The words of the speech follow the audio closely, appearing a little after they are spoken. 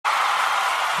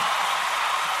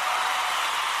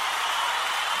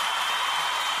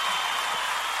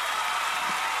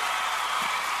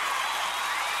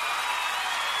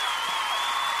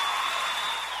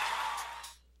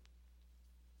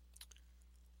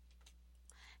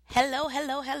Hello,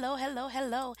 hello, hello, hello,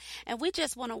 hello. And we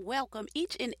just want to welcome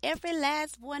each and every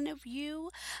last one of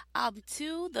you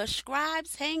to the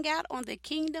Scribes Hangout on the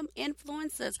Kingdom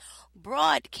Influencers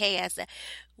broadcast.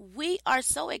 We are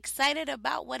so excited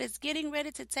about what is getting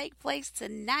ready to take place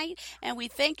tonight, and we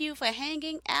thank you for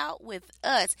hanging out with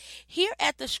us. Here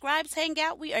at the Scribes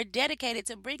Hangout, we are dedicated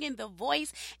to bringing the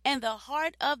voice and the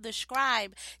heart of the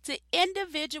scribe to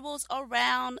individuals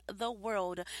around the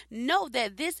world. Know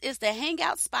that this is the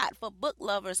hangout spot for book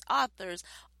lovers, authors,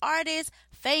 artists,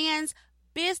 fans,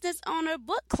 business owner,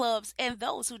 book clubs, and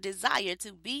those who desire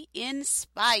to be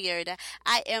inspired.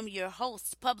 I am your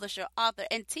host, publisher, author,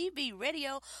 and TV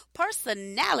radio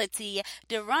personality,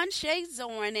 Deron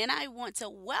Zorn, and I want to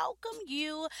welcome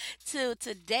you to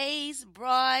today's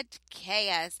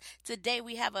broadcast. Today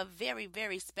we have a very,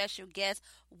 very special guest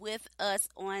with us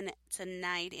on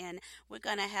tonight, and we're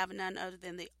going to have none other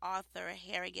than the author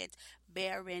Harriette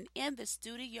Barron in the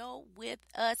studio with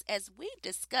us as we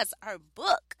discuss her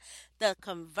book, The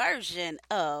Conversion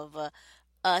of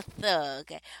a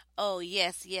Thug. Oh,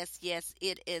 yes, yes, yes.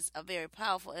 It is a very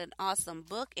powerful and awesome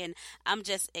book, and I'm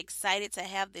just excited to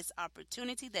have this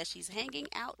opportunity that she's hanging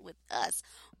out with us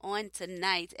on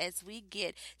tonight as we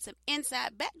get some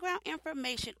inside background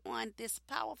information on this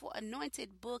powerful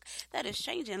anointed book that is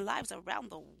changing lives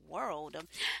around the world.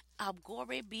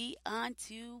 Glory be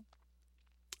unto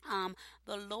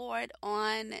the Lord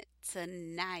on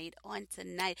tonight.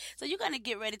 So you're going to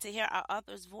get ready to hear our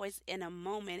author's voice in a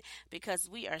moment because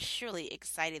we are surely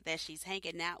excited that she's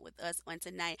hanging out with us on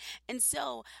tonight. And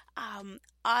so,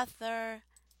 author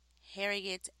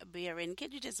Harriette Barron,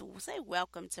 could you just say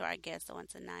welcome to our guest on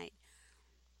tonight?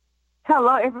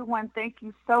 Hello, everyone. Thank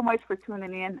you so much for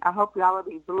tuning in. I hope y'all will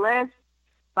be blessed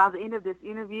by the end of this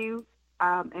interview.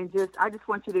 I just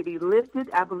want you to be lifted.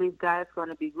 I believe God is going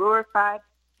to be glorified,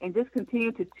 and just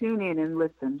continue to tune in and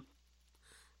listen.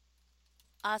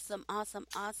 Awesome, awesome,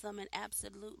 awesome, and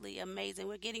absolutely amazing.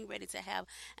 We're getting ready to have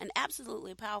an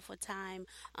absolutely powerful time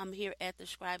here at the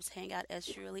Scribes Hangout as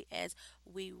surely as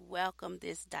we welcome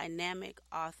this dynamic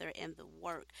author and the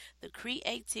work, the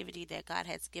creativity that God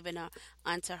has given her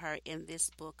unto her in this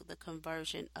book, The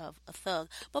Conversion of a Thug.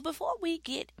 But before we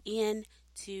get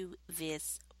into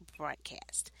this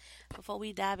broadcast, before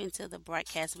we dive into the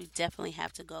broadcast, we definitely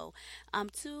have to go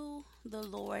to the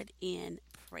Lord in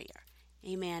prayer.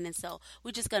 Amen. And so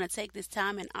we're just going to take this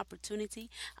time and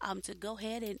opportunity to go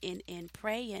ahead and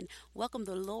pray and welcome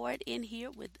the Lord in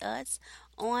here with us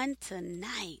on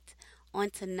tonight. On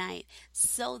tonight,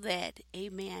 so that,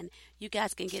 amen, you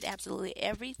guys can get absolutely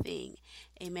everything,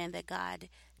 amen, that God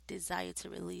desired to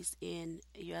release in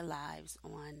your lives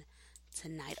on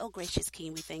tonight. Oh, gracious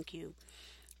King, we thank you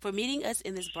for meeting us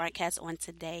in this broadcast on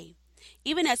today.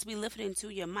 Even as we lift it into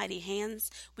your mighty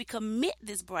hands, we commit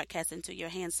this broadcast into your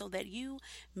hands so that you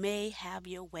may have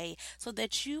your way. So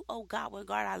that you, oh God, will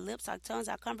guard our lips, our tongues,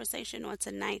 our conversation on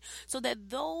tonight. So that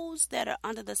those that are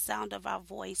under the sound of our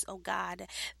voice, oh God,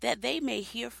 that they may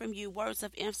hear from you words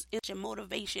of inspiration,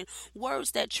 motivation,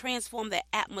 words that transform their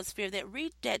atmosphere,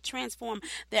 that transform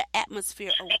their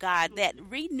atmosphere, oh God, that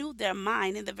renew their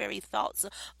mind in the very thoughts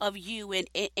of you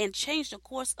and change the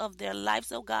course of their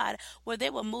lives, oh God, where they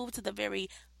will move to the very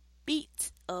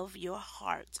beat of your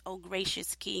heart, oh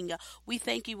gracious King. We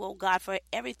thank you, oh God, for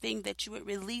everything that you would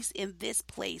release in this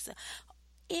place,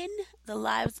 in the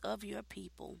lives of your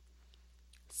people,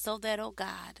 so that, oh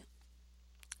God,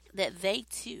 that they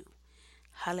too,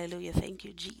 hallelujah, thank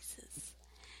you, Jesus,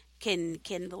 can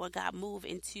Lord God move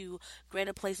into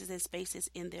greater places and spaces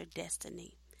in their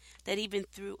destiny. That even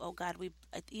through, oh God,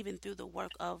 even through the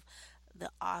work of the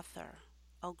author,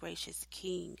 oh gracious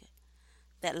King,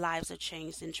 that lives are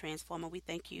changed and transformed. And we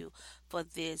thank you for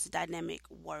this dynamic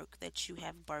work that you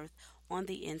have birthed on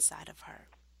the inside of her.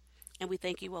 And we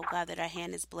thank you, oh God, that her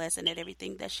hand is blessed and that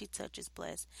everything that she touches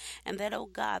blessed. And that, oh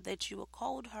God, that you have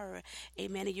called her,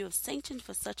 amen, and you have sanctioned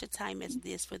for such a time as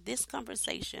this, for this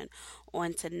conversation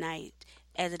on tonight,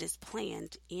 as it is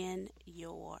planned in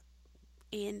your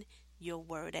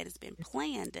word, that has been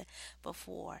planned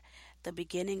before the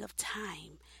beginning of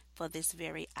time for this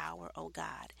very hour, oh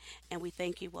God. And we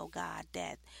thank you, oh God,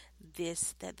 that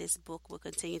this book will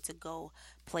continue to go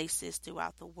places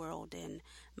throughout the world, and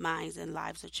minds and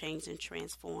lives are changed and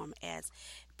transformed as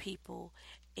people,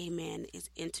 amen, is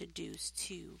introduced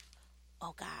to,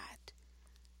 oh God,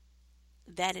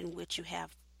 that in which you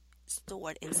have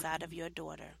stored inside of your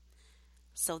daughter,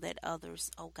 so that others,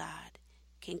 oh God,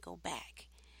 can go back,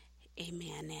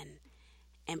 amen,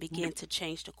 and begin to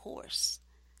change the course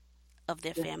of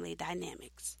their family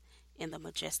dynamics. in the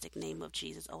majestic name of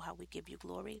Jesus. Oh, how we give you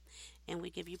glory and we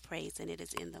give you praise. And it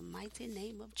is in the mighty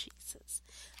name of Jesus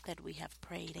that we have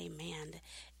prayed. Amen,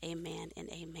 amen, and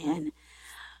amen. Amen.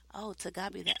 Oh, to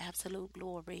God be the absolute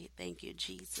glory. Thank you,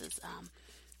 Jesus.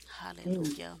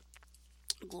 Amen. Hallelujah.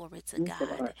 Glory to Thank you, God.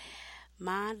 Lord.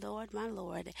 My Lord, my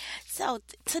Lord. So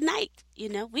tonight,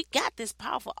 we got this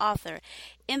powerful author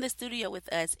in the studio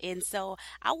with us, and so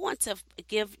I want to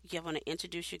want to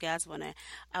introduce you guys, want to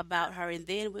about her, and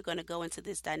then we're going to go into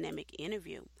this dynamic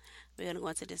interview. We're going to go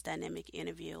into this dynamic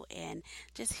interview and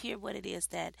just hear what it is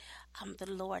that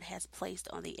the Lord has placed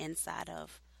on the inside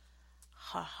of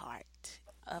her heart,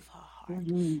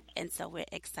 Mm-hmm. and so we're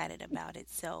excited about it.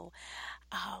 So,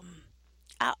 um,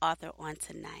 our author on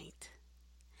tonight.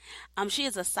 She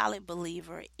is a solid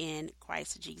believer in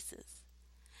Christ Jesus.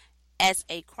 As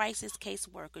a crisis case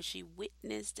worker, she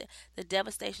witnessed the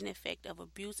devastating effect of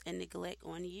abuse and neglect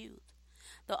on youth.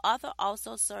 The author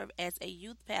also served as a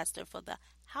youth pastor for the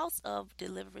House of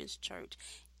Deliverance Church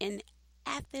in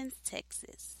Athens,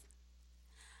 Texas.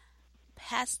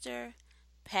 Pastor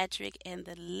Patrick and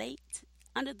the late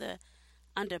under the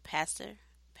under Pastor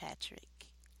Patrick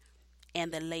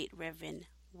and the late Reverend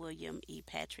William E.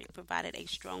 Patrick provided a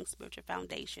strong spiritual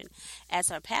foundation as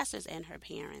her pastors and her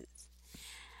parents.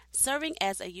 Serving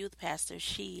as a youth pastor,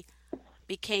 she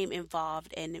became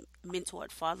involved and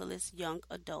mentored fatherless young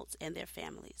adults and their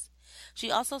families.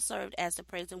 She also served as the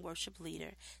praise and worship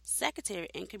leader, secretary,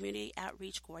 and community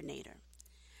outreach coordinator.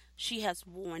 She has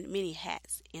worn many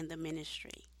hats in the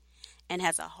ministry and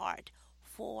has a heart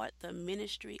for the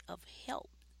ministry of help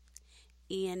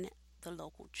in the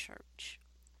local church.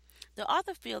 The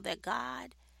author feels that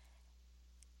God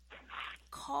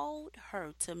called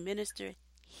her to minister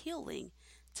healing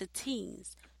to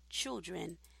teens,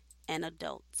 children, and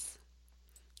adults.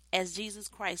 As Jesus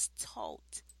Christ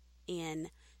taught in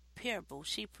parable,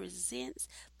 she presents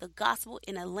the gospel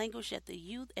in a language that the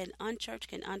youth and unchurched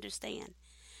can understand.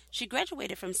 She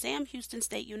graduated from Sam Houston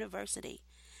State University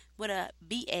with a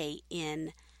BA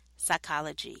in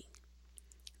psychology.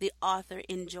 The author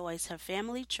enjoys her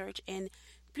family, church, and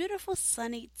beautiful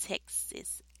sunny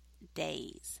Texas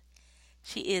days.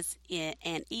 She is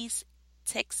an East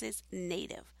Texas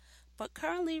native, but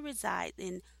currently resides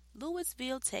in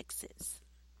Lewisville, Texas.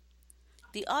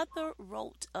 The author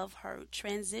wrote of her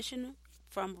transition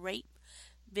from rape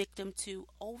victim to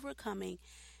overcomer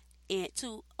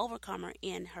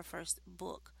in her first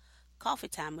book, Coffee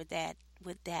Time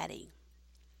with Daddy.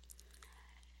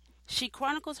 She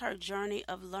chronicles her journey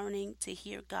of learning to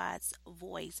hear God's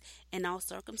voice in all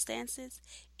circumstances,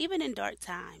 even in dark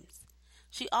times.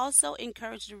 She also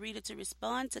encouraged the reader to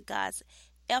respond to God's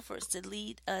efforts to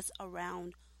lead us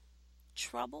around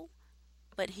trouble,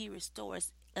 but He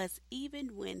restores us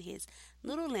even when His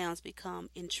little lambs become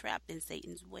entrapped in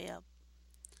Satan's web.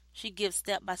 She gives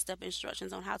step by step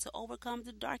instructions on how to overcome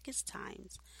the darkest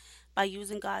times by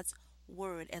using God's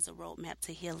Word as a roadmap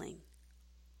to healing.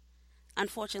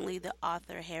 Unfortunately, the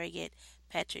author Harriette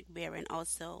Patrick Barron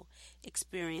also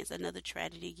experienced another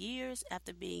tragedy years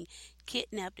after being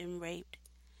kidnapped and raped.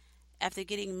 After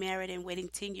getting married and waiting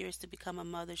 10 years to become a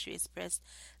mother, she expressed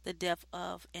the death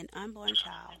of an unborn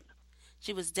child.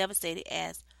 She was devastated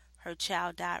as her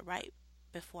child died right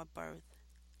before birth.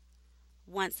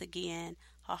 Once again,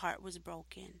 her heart was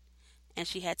broken, and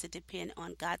she had to depend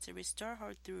on God to restore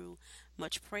her through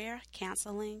much prayer,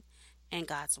 counseling, and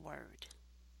God's Word.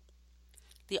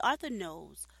 The author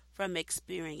knows from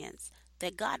experience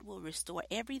that God will restore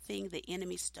everything the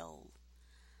enemy stole.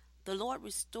 The Lord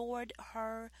restored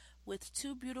her with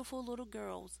two beautiful little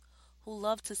girls who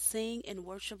love to sing and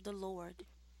worship the Lord.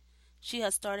 She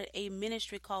has started a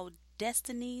ministry called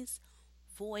Destiny's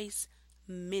Voice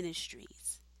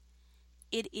Ministries.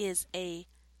 It is a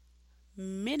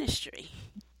ministry,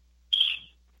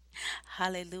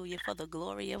 hallelujah, for the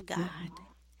glory of God.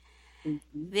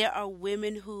 Mm-hmm. There are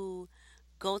women who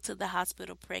go to the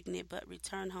hospital pregnant but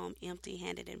return home empty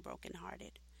handed and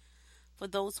brokenhearted. For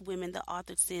those women, the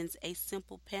author sends a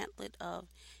simple pamphlet of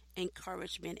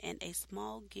encouragement and a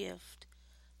small gift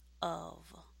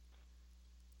of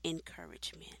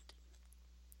encouragement.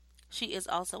 She is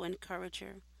also an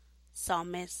encourager,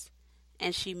 psalmist,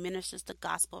 and she ministers the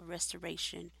gospel of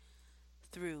restoration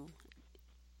through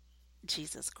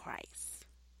Jesus Christ.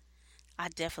 I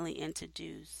definitely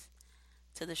introduce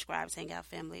to the Scribes Hangout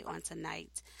family on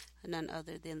tonight none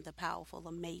other than the powerful,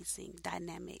 amazing,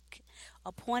 dynamic,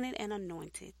 appointed and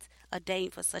anointed,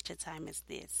 ordained for such a time as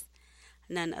this,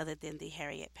 none other than the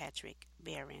Harriette Patrick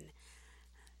Barron,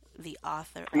 the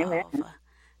author Amen. of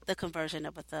The Conversion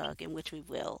of a Thug, in which we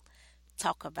will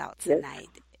talk about Yes.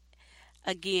 tonight.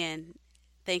 Again,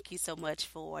 Thank you so much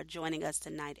for joining us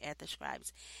tonight at the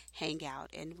Scribes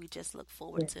Hangout. And we just look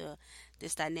forward Yeah. to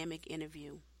this dynamic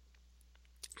interview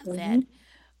that Hmm.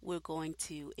 we're going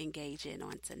to engage in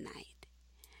on tonight.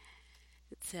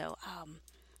 So,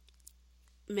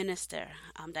 Minister,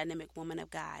 dynamic woman of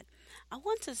God, I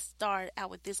want to start out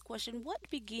with this question. What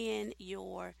began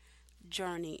your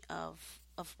journey of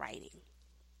writing?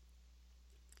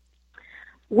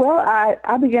 Well,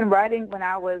 I began writing when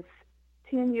I was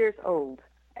 10 years old,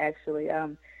 actually.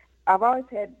 I've always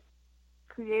had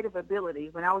creative ability.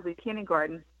 When I was in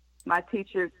kindergarten, my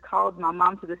teacher called my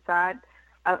mom to the side.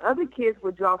 Other kids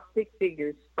would draw stick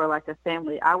figures for like a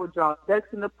family. I would draw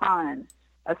ducks in the pond,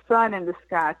 a sun in the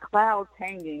sky, clouds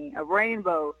hanging, a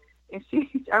rainbow. And she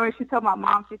told my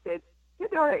mom, she said, your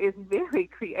daughter is very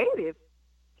creative,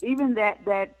 even at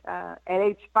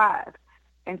age 5.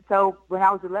 And so when I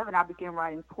was 11, I began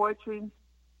writing poetry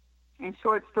and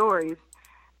short stories.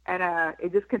 And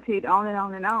it just continued on and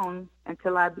on and on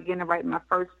until I began to write my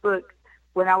first book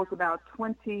when I was about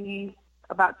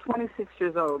 26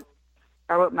 years old.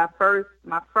 I wrote my first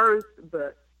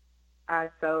book.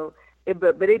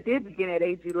 But it did begin at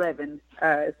age 11.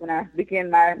 Is when I began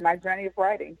my journey of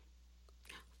writing.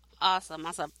 Awesome,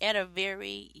 awesome. At a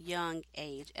very young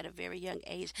age, at a very young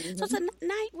age. So Hmm.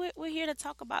 tonight we're here to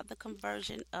talk about the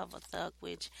conversion of a thug,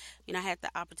 which I had the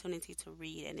opportunity to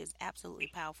read, and is absolutely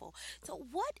powerful. So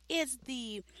what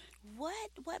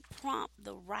prompt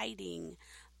the writing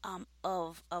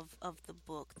of the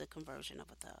book, The Conversion of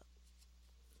a Thug?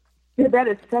 Yeah, that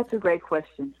is such a great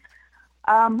question.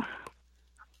 Um,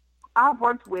 I've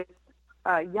worked with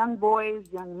young boys,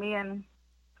 young men,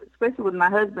 especially with my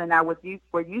husband and I, were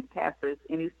youth pastors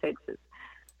in East Texas.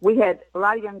 We had a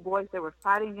lot of young boys that were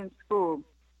fighting in school.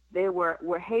 They were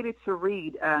hated to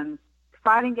read,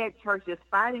 fighting at church, just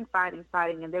fighting, fighting,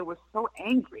 fighting, and they were so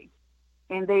angry.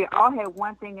 And they all had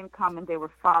one thing in common: they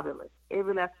were fatherless,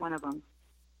 every last one of them.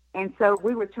 And so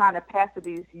we were trying to pastor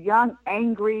these young,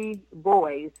 angry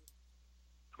boys.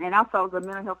 And also, I was a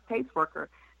mental health caseworker.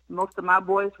 Most of my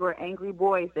boys were angry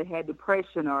boys that had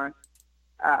depression or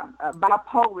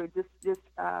bipolar, just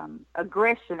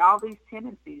aggression, all these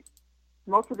tendencies.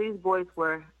 Most of these boys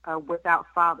were without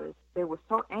fathers. They were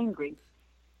so angry.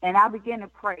 And I began to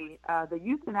pray. The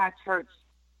youth in our church,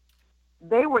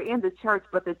 they were in the church,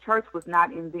 but the church was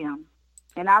not in them.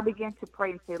 And I began to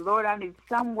pray and say, Lord, I need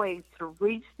some way to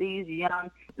reach these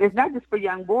young. It's not just for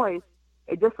young boys.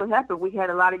 It just so happened we had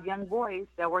a lot of young boys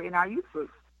that were in our youth group.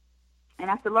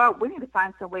 And I said, Lord, we need to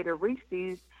find some way to reach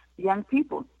these young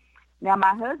people. Now,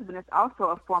 my husband is also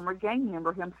a former gang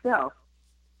member himself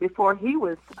before he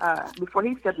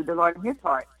accepted the Lord in his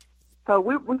heart. So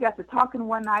we got to talking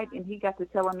one night, and he got to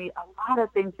telling me a lot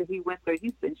of things that he went through.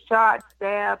 He's been shot,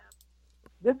 stabbed,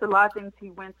 just a lot of things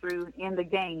he went through in the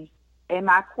gang. And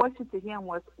my question to him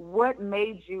was, what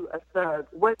made you a thug?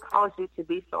 What caused you to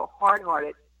be so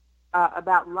hard-hearted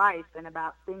about life and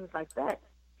about things like that?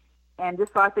 And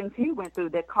just a lot of things he went through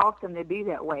that caused him to be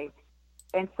that way.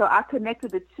 And so I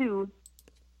connected the two.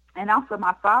 And also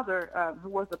my father, who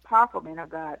was a powerful man of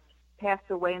God, passed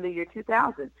away in the year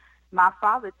 2000. My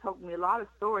father told me a lot of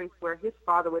stories where his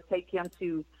father would take him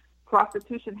to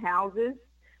prostitution houses.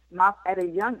 At a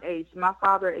young age, my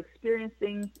father experienced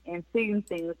things and seeing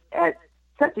things at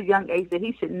such a young age that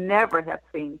he should never have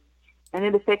seen. And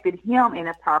it affected him in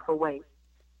a powerful way.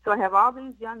 So I have all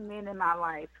these young men in my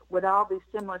life with all these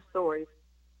similar stories.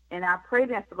 And I prayed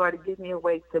and asked the Lord to give me a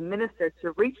way to minister,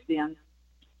 to reach them.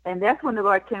 And that's when the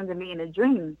Lord came to me in a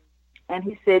dream. And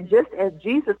he said, just as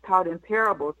Jesus taught in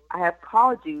parables, I have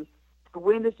called you to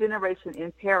win this generation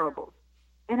in parables.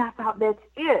 And I thought, that's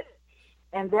it.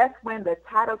 And that's when the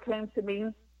title came to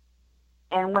me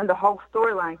and when the whole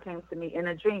storyline came to me in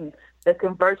a dream, The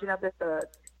Conversion of the Thug.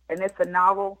 And it's a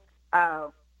novel,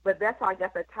 but that's how I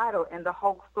got the title and the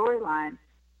whole storyline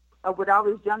with all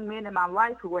these young men in my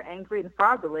life who were angry and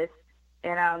fatherless.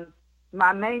 And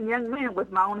my main young man was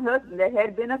my own husband that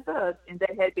had been a thug and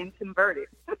that had been converted.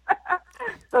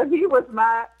 So he was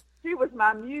my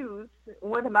muse,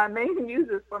 one of my main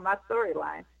muses for my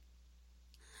storyline.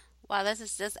 Wow, this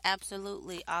is just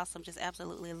absolutely awesome. Just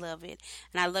absolutely love it.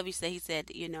 And I love you say he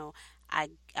said,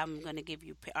 I'm going to give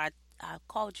you I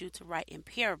called you to write in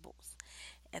parables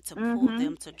and to pull Mhm.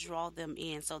 them, to draw them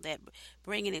in, so that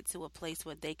bringing it to a place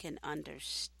where they can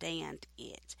understand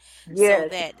it, so Yes.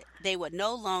 that they would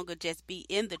no longer just be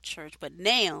in the church, but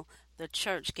now the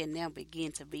church can now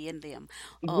begin to be in them.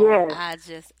 Oh, Yes. I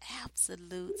just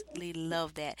absolutely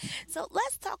love that. So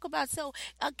let's talk about,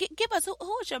 give us,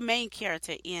 who is your main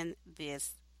character in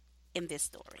this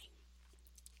story?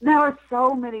 There are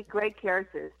so many great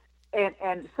characters.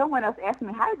 And someone else asked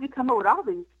me, how did you come up with all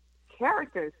these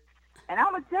characters? And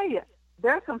I'm going to tell you,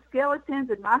 there are some skeletons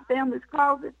in my family's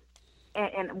closet.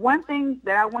 And one thing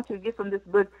that I want you to get from this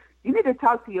book, you need to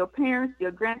talk to your parents,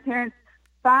 your grandparents,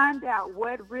 find out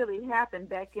what really happened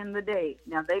back in the day.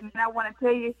 Now, they may not want to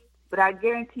tell you, but I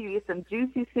guarantee you it's some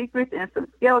juicy secrets and some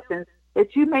skeletons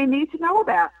that you may need to know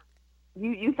about.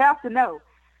 You have to know.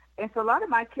 And so a lot of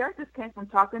my characters came from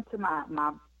talking to my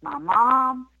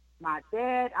mom, my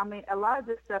dad. I mean, a lot of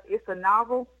this stuff, it's a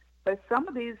novel, but some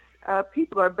of these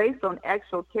people are based on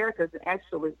actual characters and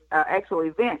actual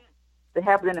events that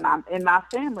happened in my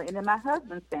family and in my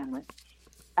husband's family.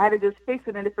 I had to just fix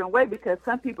it in a different way because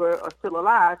some people are still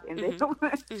alive and they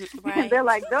Right. and they're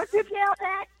like, don't you count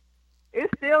that?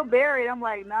 It's still buried. I'm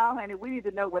like, no, honey, we need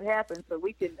to know what happened so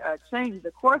we can change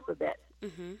the course of that.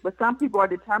 But some people are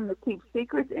determined to keep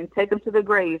secrets and take them to the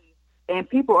grave, and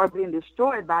people are being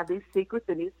destroyed by these secrets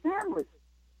in these families.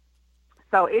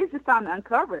 So it's just time to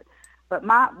uncover it. But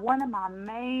one of my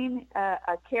main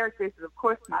characters is, of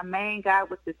course, my main guy,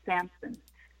 which is Samson.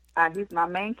 He's my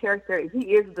main character.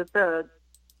 He is the thug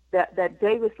that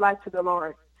gave his life to the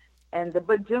Lord. And the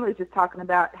book generally is just talking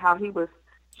about how he was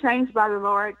changed by the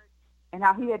Lord and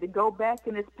how he had to go back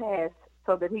in his past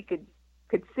so that he could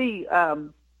see.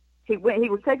 He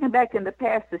was taken back in the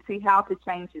past to see how to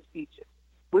change his future,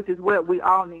 which is what we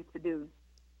all need to do.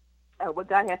 What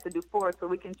God has to do for us so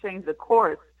we can change the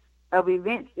course of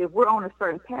events. If we're on a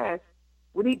certain path,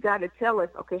 we need God to tell us,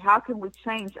 okay, how can we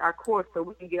change our course so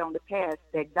we can get on the path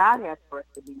that God has for us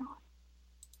to be on?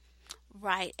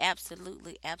 Right,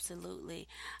 absolutely, absolutely.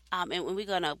 And we're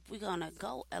gonna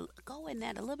go in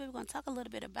that a little bit. We're gonna talk a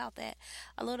little bit about that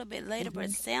a little bit later. But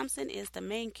Samson is the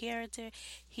main character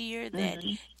here that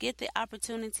get the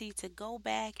opportunity to go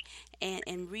back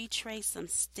and retrace some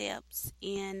steps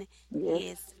in Yes.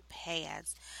 his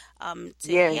past,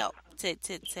 to Yes. help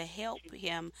to help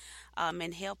him,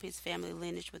 and help his family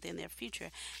lineage within their future.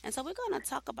 And so we're gonna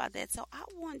talk about that. So I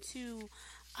want to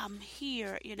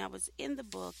here, I was in the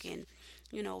book and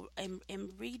and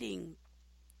reading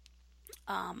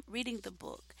the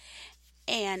book.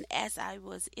 And as I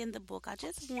was in the book, I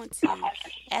just want to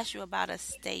ask you about a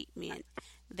statement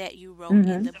that you wrote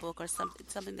in the book, or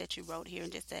something that you wrote here,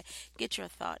 and just to get your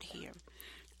thought here.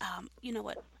 You know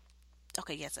what?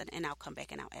 Okay, yes, and I'll come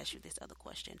back and I'll ask you this other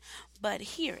question. But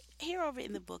here over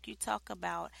in the book, you talk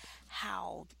about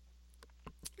how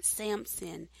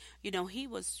Samson, he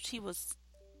was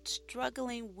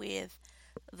struggling with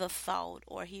the thought,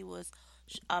 or he was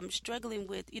struggling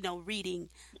with reading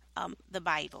the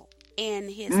Bible, and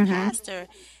his pastor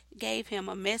gave him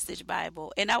a Message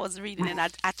Bible, and I was reading and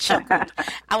I chuckled.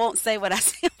 I won't say what I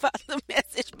said about the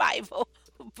Message Bible,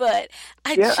 but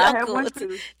I Yeah, I have one chuckled.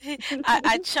 too.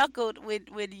 I chuckled when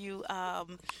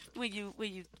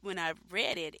I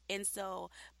read it, and so,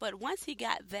 but once he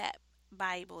got that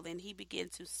Bible, then he began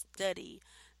to study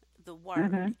the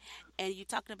word. And you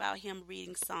talked about him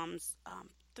reading Psalms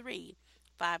 3,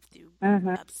 5 through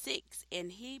 6,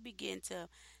 and he began to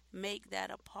make that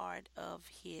a part of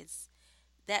his,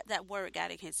 that word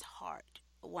got in his heart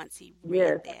once he read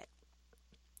Yes. that.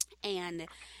 And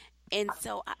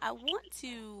so I want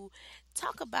to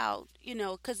talk about,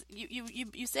 because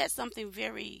you said something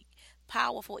very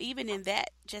powerful, even in that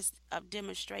just a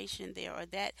demonstration there, or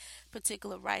that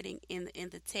particular writing in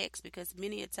the text, because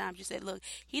many a times you said, look,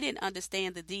 he didn't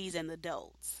understand the D's and the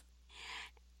don'ts,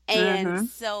 and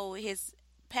so his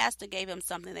pastor gave him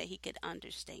something that he could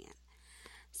understand.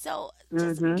 So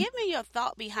just give me your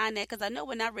thought behind that, because I know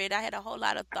when I read, I had a whole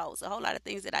lot of thoughts, a whole lot of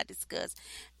things that I discussed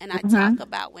and I talk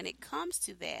about when it comes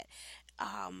to that.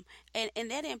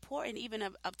 And that important, even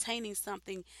of obtaining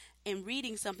something and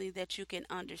reading something that you can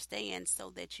understand, so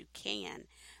that you can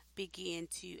begin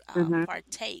to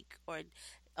partake or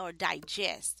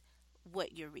digest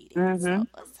what you're reading. So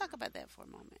let's talk about that for a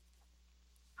moment.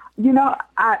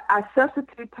 I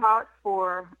substitute taught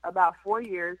for about 4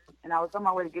 years, and I was on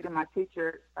my way to getting my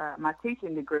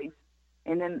teaching degree.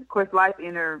 And then, of course, life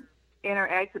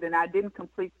interacted, and I didn't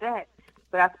complete that.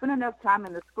 But I spent enough time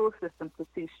in the school system to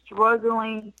see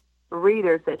struggling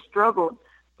readers that struggled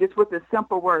just with the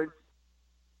simple words.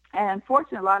 And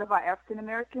unfortunately, a lot of our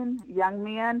African-American young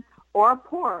men, or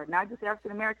poor, not just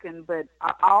African-American, but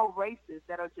all races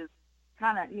that are just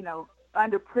kind of,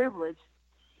 underprivileged,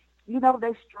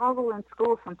 they struggle in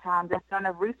school sometimes. There's not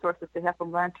enough resources to help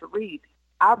them learn to read.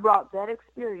 I brought that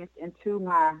experience into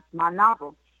my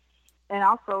novel. And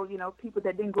also, people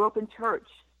that didn't grow up in church,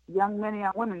 young men and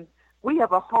young women. We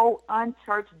have a whole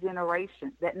unchurched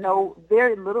generation that know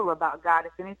very little about God,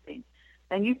 if anything.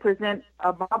 And you present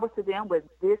a Bible to them with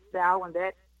this, thou, and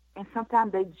that, and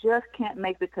sometimes they just can't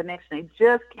make the connection. They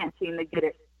just can't seem to get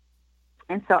it.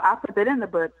 And so I put that in the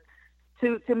book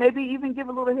to maybe even give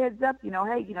a little heads up, hey,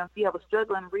 if you have a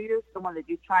struggling reader, someone that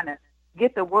you're trying to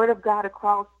get the Word of God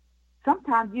across,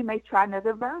 sometimes you may try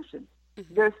another version.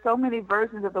 Mm-hmm. There's so many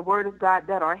versions of the Word of God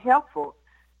that are helpful,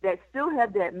 that still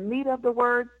have that meat of the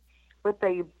Word, but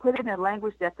they put it in a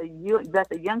language that the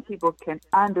young people can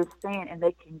understand and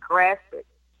they can grasp it.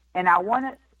 And I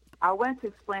wanted to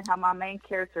explain how my main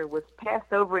character was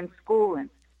passed over in school,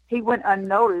 and he went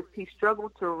unnoticed. He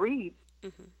struggled to read,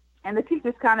 Mm-hmm. and the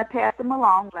teachers kind of passed him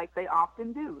along like they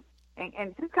often do, and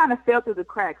just kind of fell through the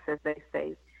cracks, as they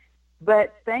say.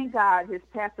 But thank God his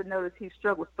pastor noticed he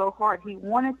struggled so hard. He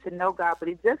wanted to know God, but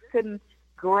he just couldn't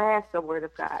grasp the Word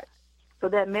of God. So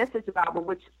that Message Bible,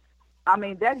 which,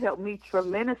 that helped me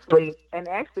tremendously. And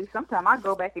actually, sometimes I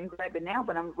go back and grab it now.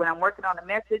 When I'm working on a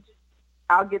message,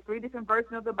 I'll get 3 different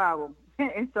versions of the Bible.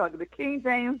 And so the King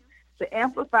James, the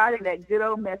Amplified, and that good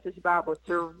old Message Bible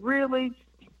to really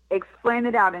explain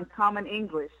it out in common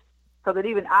English so that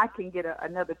even I can get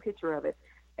another picture of it.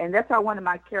 And that's how I wanted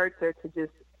my character to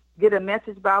just get a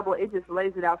Message Bible. It just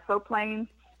lays it out so plain.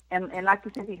 And like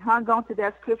you said, he hung on to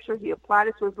that scripture. He applied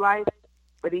it to his life.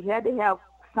 But he had to have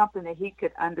something that he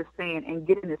could understand and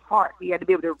get in his heart. He had to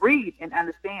be able to read and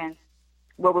understand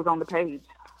what was on the page.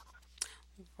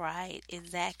 Right,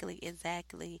 exactly.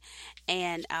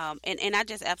 And I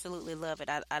just absolutely love it.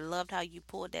 I loved how you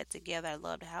pulled that together. I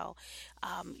loved how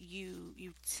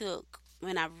you took,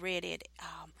 when I read it,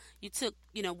 you took,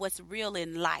 what's real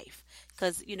in life.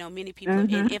 Because, many people,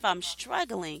 Mm-hmm. if I'm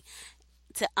struggling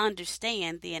to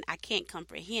understand, then I can't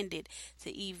comprehend it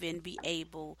to even be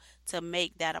able to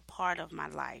make that a part of my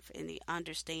life and to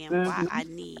understand why Mm-hmm. I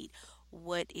need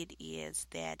what it is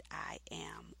that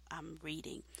I'm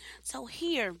reading. So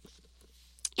here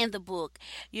in the book,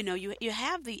 you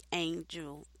have the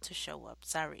angel to show up,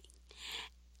 sorry,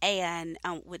 and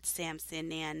with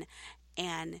Samson,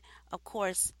 and of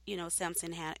course,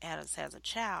 Samson has a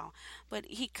child, but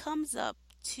he comes up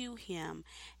to him,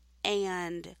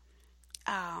 and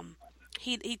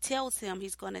he tells him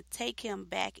he's going to take him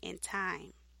back in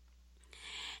time,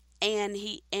 and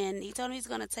he told him he's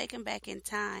going to take him back in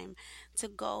time to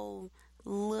go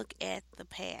look at the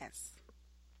past.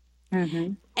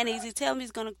 Mm-hmm. And he tells him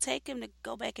he's going to take him to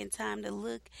go back in time to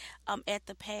look at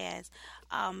the past,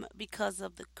 because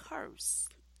of the curse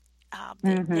that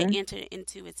Mm-hmm. entered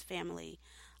into his family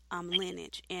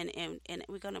lineage, and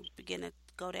we're going to begin to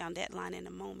go down that line in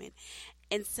a moment.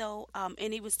 And so,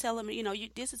 and he was telling me,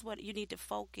 this is what you need to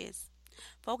focus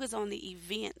on, the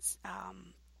events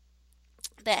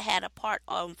that had a part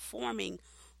on forming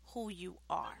who you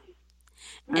are.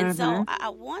 And so Mm-hmm. I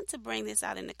want to bring this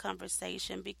out in the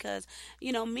conversation because,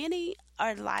 many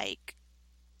are like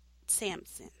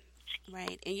Samson,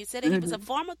 right? And you said that he was a Mm-hmm.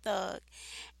 former thug,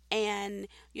 and,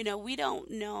 we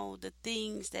don't know the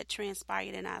things that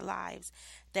transpired in our lives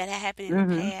that had happened in the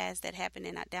Mm-hmm. past, that happened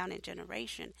in our down in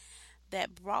generation,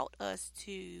 that brought us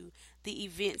to the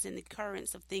events and the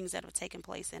currents of things that have taken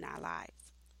place in our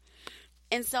lives.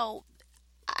 And so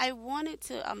I wanted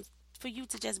to for you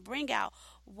to just bring out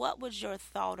what was your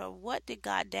thought, or what did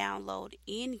God download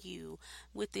in you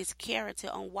with this character,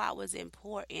 on why it was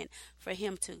important for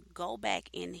him to go back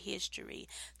in history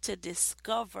to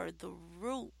discover the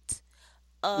root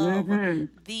of Mm-hmm.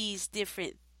 these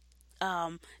different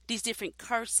these different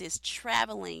curses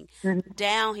traveling Mm-hmm.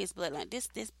 down his bloodline. This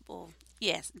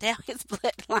yes, down his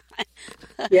bloodline.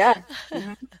 Yeah.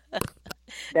 Mm-hmm.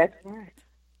 That's right.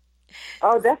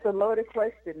 Oh, that's a loaded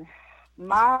question.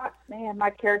 My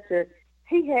character,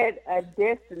 he had a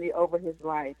destiny over his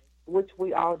life, which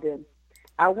we all did.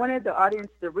 I wanted the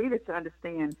audience, the reader, to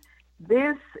understand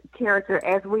this character,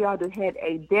 as we all do, had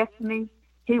a destiny.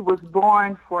 He was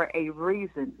born for a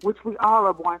reason, which we all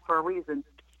are born for a reason.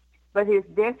 But his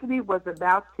destiny was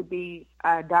about to be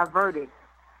diverted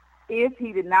if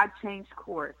he did not change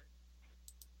course.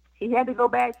 He had to go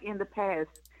back in the past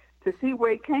to see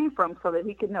where it came from so that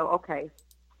he could know, okay,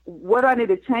 what do I need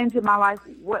to change in my life?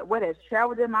 What has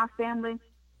traveled in my family?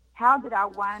 How did I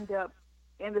wind up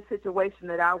in the situation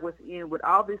that I was in with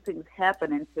all these things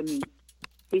happening to me?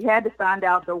 He had to find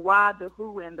out the why, the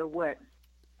who, and the what,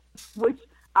 which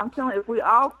I'm telling you, if we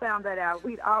all found that out,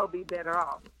 we'd all be better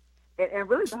off. And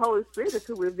really the Holy Spirit is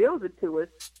who reveals it to us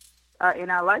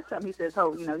in our lifetime. He says,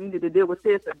 oh, you need to deal with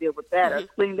this or deal with that or Hmm.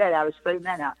 clean that out or straighten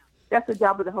that out. That's the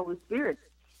job of the Holy Spirit.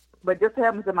 But just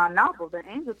happens in my novel, the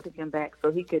angel took him back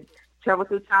so he could travel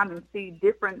through time and see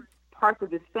different parts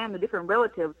of his family, different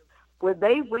relatives, where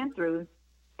they went through,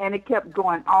 and it kept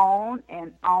going on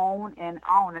and on and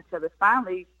on until it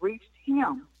finally reached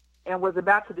him. and was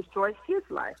about to destroy his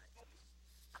life.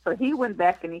 So he went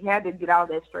back and he had to get all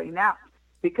that straightened out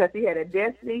because he had a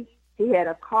destiny, he had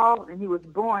a call, and he was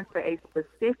born for a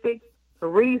specific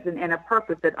reason and a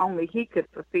purpose that only he could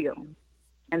fulfill.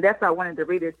 And that's what I wanted the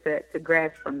reader to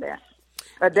grasp from that.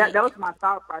 That was my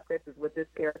thought processes with this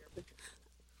character.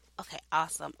 Okay,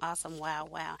 awesome, awesome. Wow,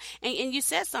 wow. And you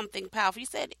said something powerful. You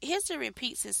said history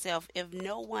repeats itself if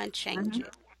no one changes.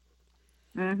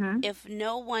 Mm-hmm. If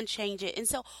no one changes. And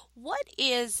so, what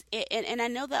is, and I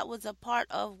know that was a part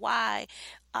of why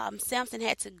Samson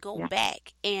had to go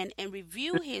back and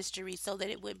review history so that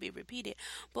it wouldn't be repeated.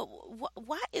 But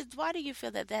why do you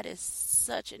feel that is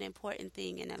such an important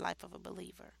thing in the life of a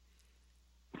believer?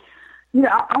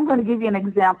 Yeah, I'm going to give you an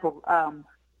example.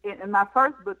 In my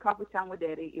first book, Coffee Time with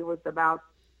Daddy, it was about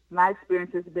my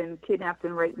experiences being kidnapped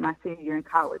and raped my senior year in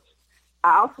college.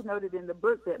 I also noted in the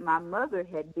book that my mother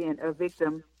had been a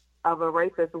victim of a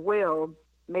rape as well,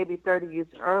 maybe 30 years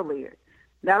earlier.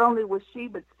 Not only was she,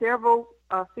 but several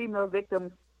female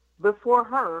victims before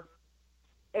her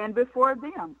and before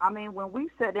them. I mean, when we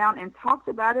sat down and talked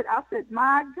about it, I said,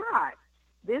 my God,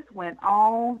 this went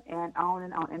on and on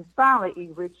and on. And finally,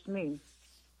 it reached me.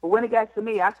 But when it got to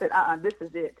me, I said, this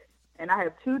is it. And I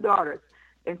have 2 daughters.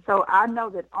 And so I know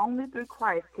that only through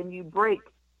Christ can you break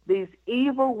these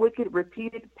evil, wicked,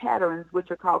 repeated patterns,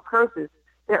 which are called curses,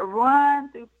 that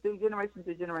run through generation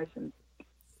to generation.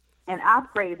 And I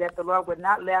prayed that the Lord would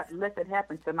not let it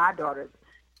happen to my daughters.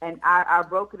 And I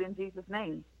broke it in Jesus'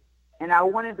 name. And I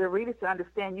wanted the reader to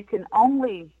understand you can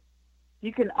only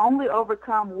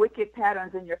overcome wicked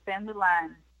patterns in your family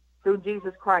line through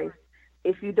Jesus Christ.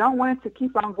 If you don't want it to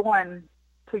keep on going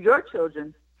to your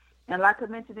children, and like I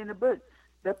mentioned in the book,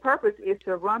 the purpose is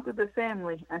to run through the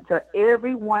family until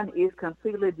everyone is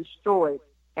completely destroyed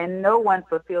and no one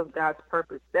fulfills God's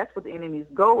purpose. That's what the enemy's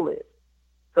goal is.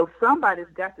 So somebody's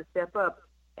got to step up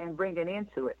and bring an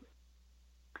end to it.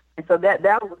 And so that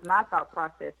was my thought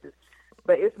processes.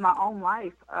 But it's my own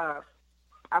life. I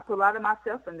put a lot of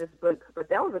myself in this book, but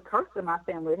that was a curse in my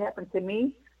family. It happened to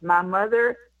me, my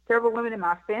mother, several women in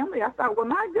my family. I thought, well,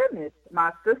 my goodness,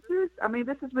 my sisters, I mean,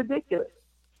 this is ridiculous.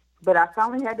 But I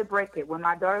finally had to break it. When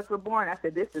my daughters were born, I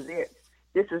said, this is it.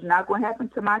 This is not going to happen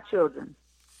to my children.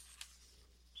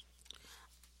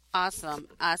 Awesome,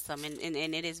 awesome. And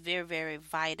it is very, very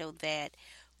vital that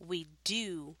we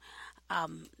do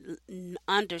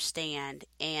understand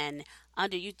and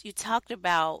you talked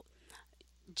about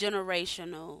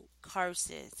generational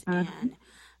curses and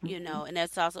and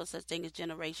that's also such thing as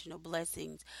generational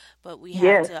blessings, but we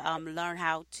have to learn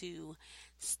how to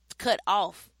cut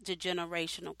off the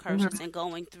generational curses and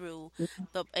going through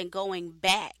going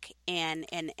back and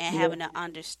having an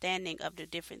understanding of the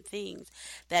different things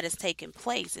that has taken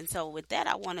place. And so with that,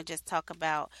 I want to just talk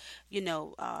about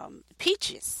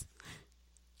Peaches.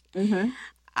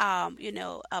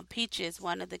 Peaches,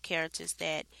 one of the characters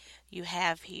that you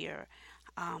have here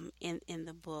in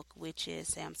the book, which is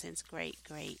Samson's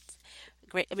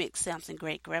Samson's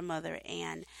great grandmother,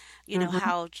 and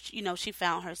how she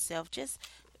found herself just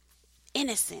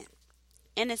innocent,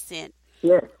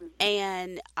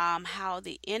 and how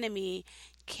the enemy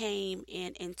came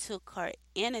in and took her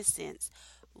innocence,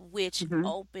 which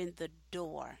opened the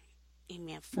door.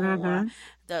 Amen.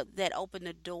 That opened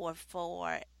the door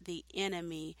for the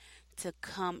enemy to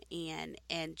come in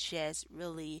and just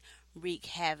really wreak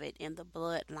havoc in the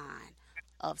bloodline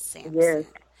of Samson. Yes.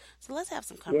 So let's have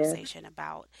some conversation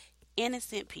about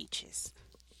innocent Peaches.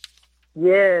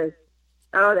 Yes.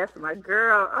 Oh, that's my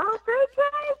girl. Oh,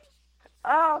 Peaches.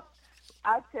 Oh,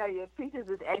 I tell you, Peaches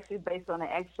is actually based on an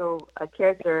actual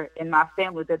character in my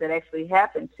family that actually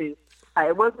happened to.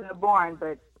 It wasn't a born,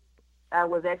 but I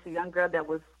was actually a young girl that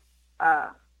was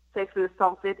sexually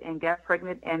assaulted and got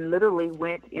pregnant and literally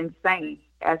went insane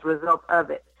as a result of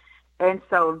it. And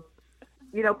so,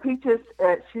 Peaches,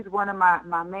 she's one of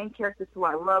my main characters who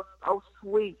I love. Oh,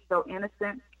 sweet, so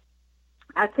innocent.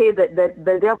 I tell you that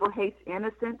the devil hates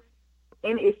innocence.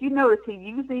 And if you notice,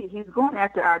 he's going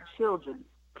after our children,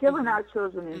 killing our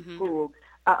children in school,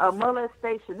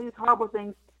 molestation, these horrible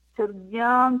things to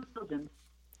young children.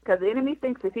 Because the enemy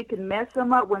thinks if he can mess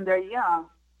them up when they're young,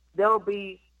 they'll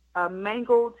be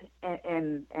mangled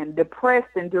and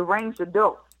depressed and deranged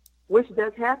adults, which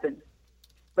does happen.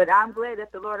 But I'm glad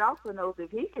that the Lord also knows if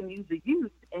he can use the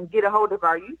youth and get a hold of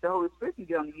our youth, the Holy Spirit can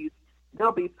get on the youth,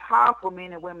 they'll be powerful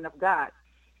men and women of God.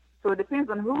 So it depends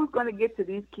on who's going to get to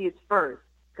these kids first,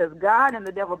 because God and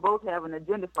the devil both have an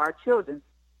agenda for our children.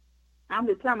 I'm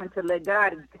determined to let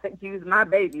God use my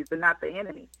babies and not the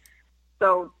enemy.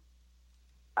 So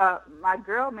my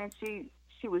girl, man, she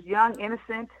was young,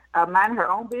 innocent, minding her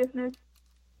own business.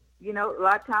 A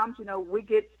lot of times, we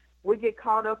get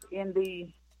caught up in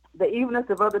the evilness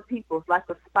of other people's, like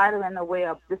a spider in the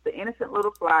web, just an innocent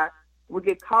little fly. We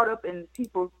get caught up in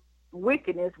people's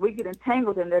wickedness. We get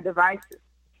entangled in their devices.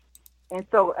 And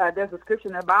so there's a scripture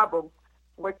in the Bible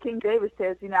where King David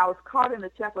says, I was caught in the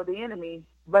trap of the enemy,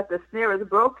 but the snare is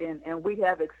broken and we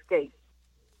have escaped.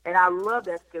 And I love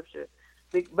that scripture.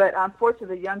 But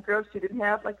unfortunately, the young girl, she didn't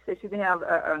have, like I said, she didn't have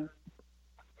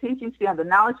teaching. She didn't have the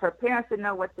knowledge. Her parents didn't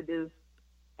know what to do.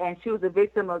 And she was a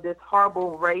victim of this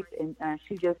horrible rape, and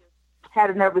she just had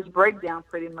a nervous breakdown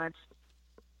pretty much.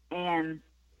 And,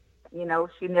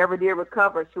 she never did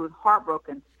recover. She was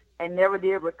heartbroken and never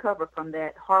did recover from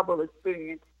that horrible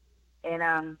experience.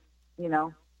 And,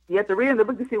 you have to read in the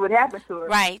book to see what happened to her.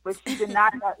 Right. But she didn't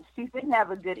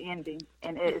have a good ending.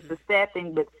 And it's a sad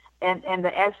thing, but and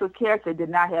the actual character did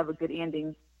not have a good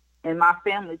ending. In my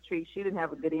family tree, she didn't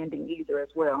have a good ending either as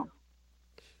well.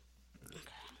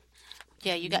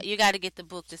 Yeah, you got to get the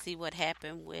book to see what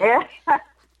happened with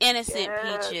innocent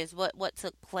Peaches, what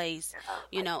took place,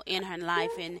 in her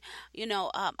life. And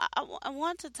I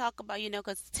want to talk about,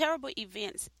 because terrible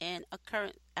events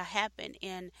happen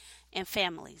in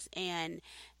families, and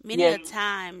many a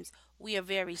times we are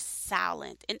very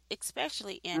silent, and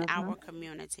especially in our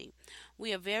community,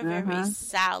 we are very very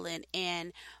silent,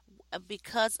 and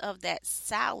because of that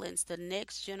silence, the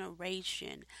next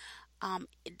generation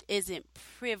it isn't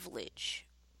privileged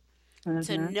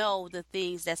to know the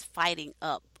things that's fighting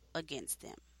up against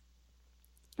them.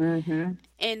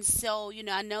 And so,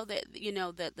 I know that,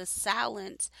 the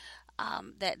silence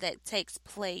that takes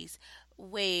place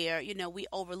where, we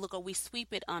overlook or we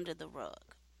sweep it under the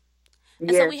rug.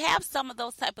 And so we have some of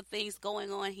those type of things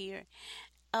going on here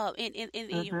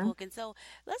in your book. And so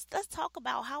let's talk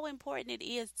about how important it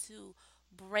is to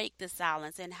break the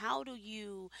silence, and how do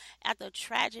you, after a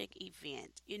tragic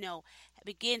event,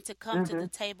 begin to come to the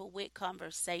table with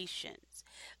conversations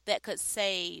that could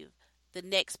save the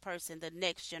next person, the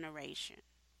next generation.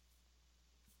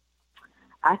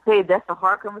 I say that's a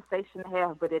hard conversation to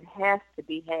have, but it has to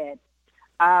be had.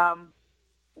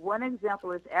 One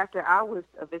example is after I was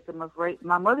a victim of rape,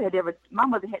 my mother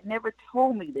had never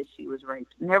told me that she was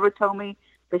raped. Never told me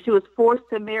that she was forced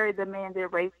to marry the man that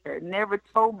raped her. Never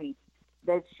told me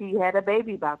that she had a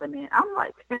baby by the man. I'm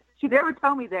like, she never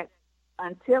told me that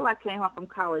until I came home from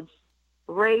college,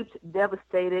 raped,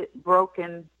 devastated,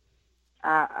 broken,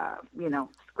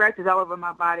 scratches all over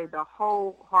my body, the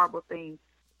whole horrible thing.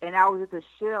 And I was just a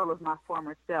shell of my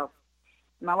former self.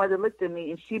 My mother looked at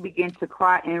me and she began to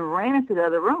cry and ran into the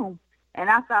other room. And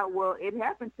I thought, well, it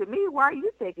happened to me. Why are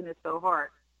you taking it so hard?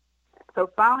 So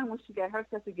finally, when she got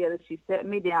herself together, she sat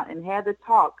me down and had the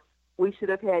talk we should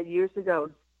have had years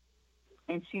ago.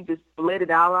 And she just bled it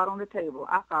all out on the table.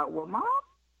 I thought, well, Mom,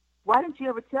 why didn't you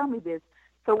ever tell me this?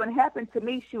 So when it happened to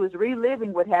me, she was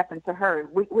reliving what happened to her.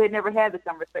 We had never had the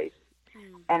conversation.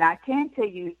 And I can tell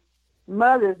you,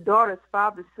 mothers, daughters,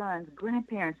 fathers, sons,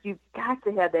 grandparents, you've got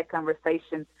to have that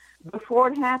conversation before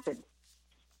it happens.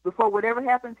 Before whatever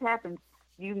happens,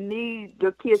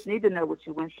 your kids need to know what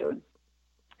you went through.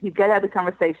 You've got to have the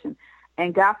conversation.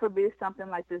 And God forbid something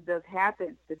like this does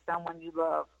happen to someone you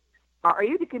love. Or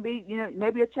you could be,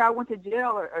 maybe a child went to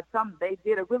jail or they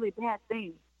did a really bad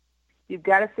thing. You've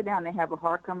got to sit down and have a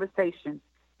hard conversation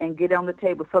and get on the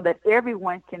table so that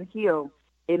everyone can heal.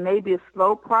 It may be a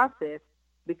slow process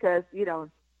because,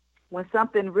 when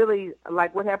something really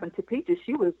like what happened to Peaches,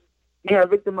 she was, a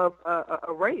victim of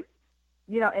a rape,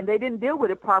 and they didn't deal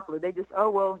with it properly. They just,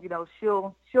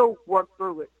 she'll work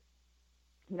through it,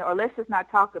 or let's just not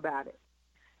talk about it.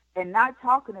 And not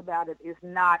talking about it is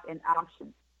not an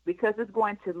option. Because it's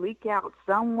going to leak out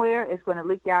somewhere. It's going to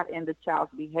leak out in the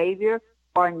child's behavior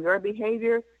or in your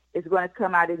behavior. It's going to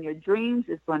come out in your dreams.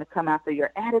 It's going to come out through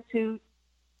your attitude,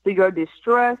 through your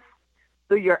distress,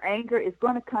 through your anger. It's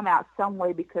going to come out some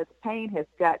way because pain has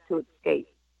got to escape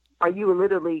or you will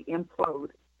literally implode.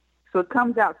 So it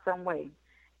comes out some way.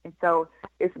 And so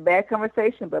it's a bad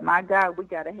conversation, but my God, we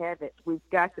got to have it. We've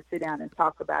got to sit down and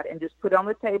talk about it and just put on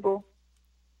the table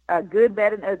good,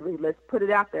 bad, and ugly. Let's put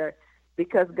it out there.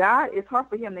 Because God, it's hard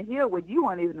for him to heal what you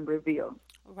won't even reveal.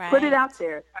 Right. Put it out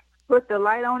there. Put the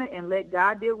light on it and let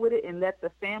God deal with it and let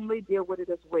the family deal with it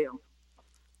as well.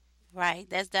 Right.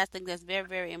 That's I think that's very,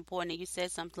 very important. You said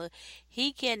something.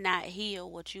 He cannot heal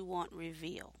what you won't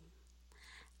reveal.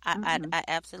 I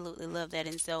absolutely love that.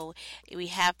 And so we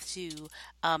have to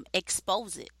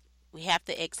expose it. We have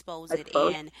to expose it,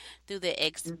 Exposed. and through the Mm-hmm.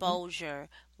 exposure,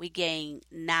 we gain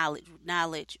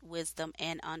knowledge, wisdom,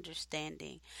 and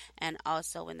understanding. And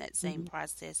also, in that same Mm-hmm.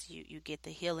 process, you get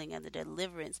the healing and the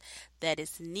deliverance that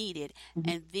is needed. Mm-hmm.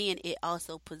 And then it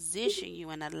also position you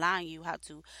and allowing you how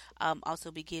to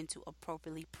also begin to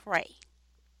appropriately pray,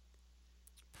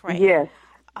 Yes.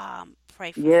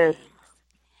 pray for Yes. things.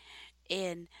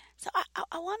 And so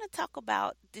I want to talk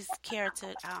about this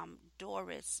character,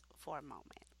 Doris, for a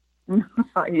moment.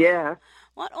 Yeah.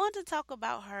 I want to talk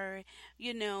about her.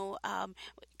 You know,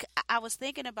 I was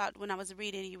thinking about when I was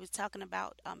reading, you was talking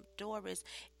about Doris.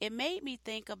 It made me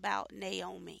think about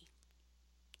Naomi.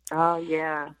 Oh,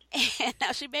 yeah. And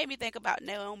now she made me think about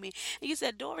Naomi. And you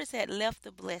said Doris had left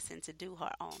the blessing to do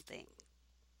her own thing.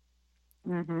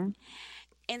 Mm-hmm.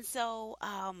 And so,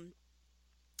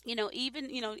 even,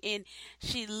 and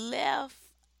she left,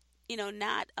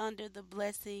 not under the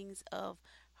blessings of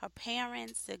her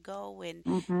parents to go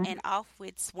Mm-hmm. and off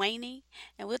with Swaney.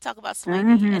 And we'll talk about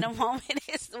Swaney Mm-hmm. in a moment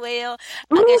as well.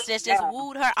 I Ooh, guess that's just yeah.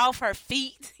 wooed her off her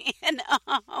feet.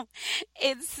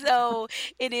 And so,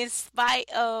 and in spite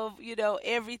of,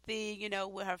 everything,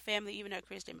 with her family, even her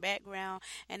Christian background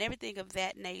and everything of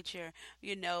that nature,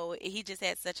 he just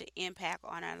had such an impact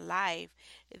on her life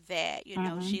that,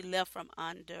 Mm-hmm. she left from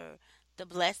under the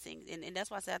blessings. And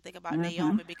that's why I said I think about Mm-hmm.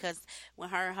 Naomi, because when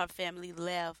her and her family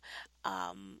left,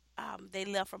 they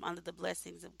left from under the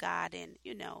blessings of God, and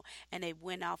and they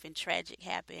went off and tragic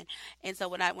happened. And so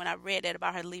when I read that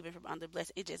about her leaving from under the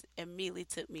blessing, it just immediately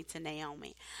took me to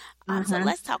Naomi. So Mm-hmm.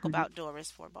 let's talk Mm-hmm. about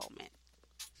Doris for a moment.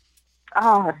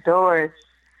 Oh, Doris.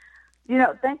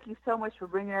 Thank you so much for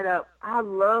bringing that up. I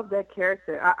love that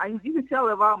character. You can tell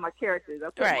of all my characters. I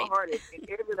put my Right. heart in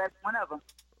every last one of them.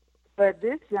 But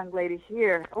this young lady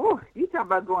here, oh, you talking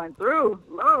about going through,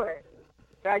 Lord.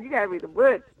 God, you got to read the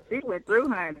book. She went through,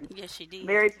 honey. Yes, she did.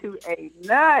 Married to a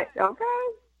nut, okay?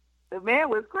 The man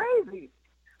was crazy.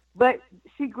 But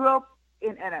she grew up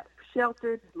in a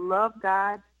sheltered, loved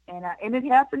God. And it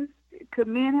happens to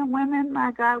men and women.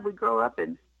 My God, we grow up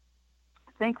and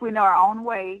think we know our own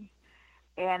way.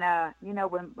 And,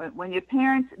 when your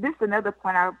parents, this is another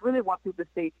point I really want people to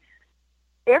see.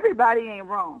 Everybody ain't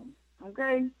wrong,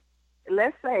 okay?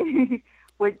 Let's say,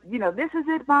 this is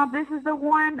it, Mom. This is the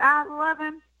one. I love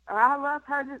him or I love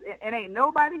her. And ain't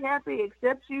nobody happy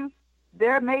except you.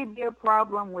 There may be a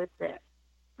problem with that.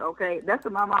 Okay, that's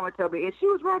what my mama told me, and she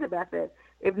was right about that.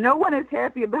 If no one is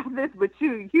happy about this but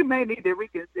you may need to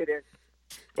reconsider,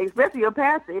 especially your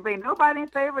pastor. If ain't nobody in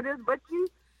favor of this but you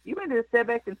need to step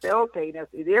back and say, okay, now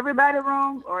is everybody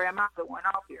wrong or am I the one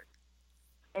off here?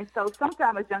 And so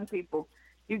sometimes as young people,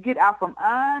 you get out from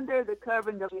under the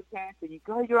covering of your parents and you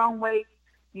go your own way.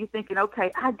 You thinking,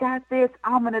 okay, I got this.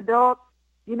 I'm an adult.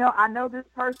 I know this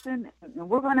person and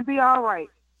we're going to be all right.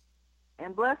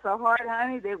 And bless her heart,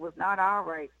 honey, they was not all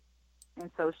right.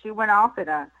 And so she went off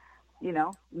and,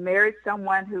 married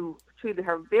someone who treated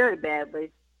her very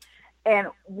badly. And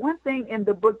one thing in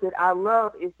the book that I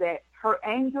love is that her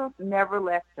angels never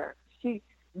left her.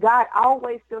 God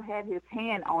always still had his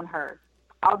hand on her.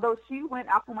 Although she went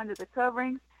out from under the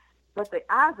covering, but the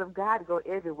eyes of God go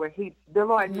everywhere. The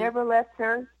Lord Hmm. never left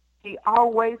her. He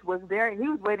always was there. He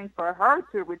was waiting for her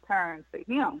to return to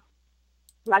him.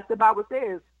 Like the Bible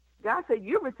says, God said,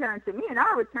 you return to me and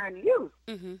I return to you.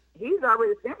 Hmm. He's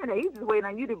already sent there. He's just waiting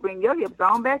on you to bring your hips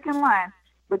on back in line.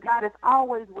 But God is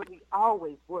always what he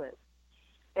always was.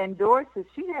 And Doris, if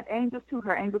she had angels too,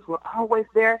 her angels were always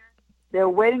there. They're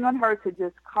waiting on her to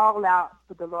just call out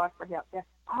to the Lord for help. That's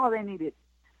all they needed.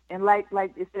 And like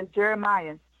it says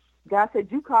Jeremiah, God said,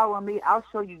 you call on me, I'll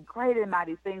show you great and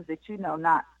mighty things that you know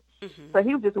not. Hmm. So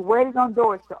he was just waiting on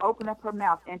Doris to open up her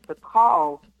mouth and to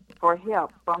call for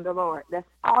help from the Lord. That's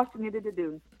all she needed to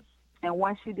do. And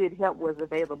once she did, help was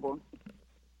available.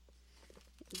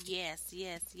 Yes,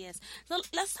 yes, yes. So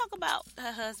let's talk about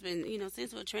her husband.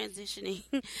 Since we're transitioning,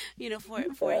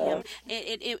 for him,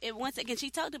 and once again, she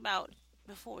talked about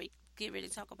before we get ready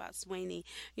to talk about Sweeney.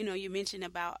 You mentioned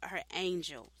about her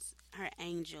angels. Her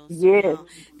angels, Yes,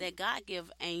 that God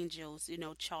give angels,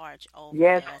 charge over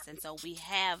yes. us, and so we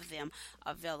have them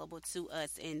available to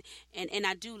us, and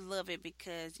I do love it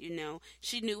because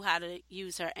she knew how to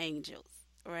use her angels,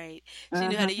 right? She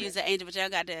knew how to Uh-huh. use her angel, but y'all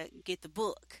got to get the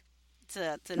book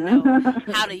to know how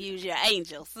Uh-huh. to use your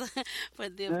angels for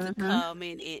them to Uh-huh. come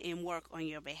and work on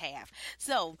your behalf.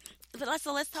 So,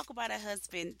 let's talk about her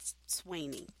husband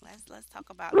Sweeney. Let's talk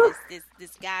about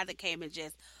this guy that came and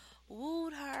just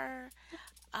wooed her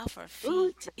off her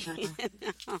Ooh, feet, child.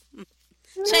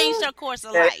 changed her course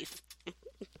of That- life.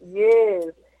 yes.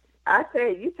 I tell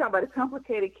you, you talk about a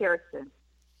complicated character.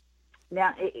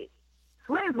 Now,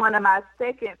 Sweeney's one of my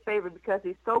second favorite because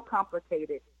he's so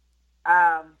complicated.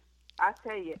 I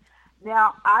tell you.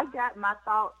 Now, I got my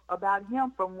thought about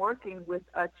him from working with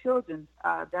children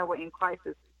that were in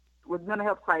crisis, with mental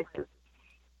health crisis.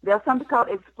 There's something called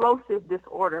explosive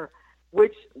disorder,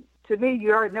 which to me,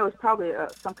 you already know is probably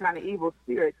some kind of evil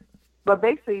spirit. But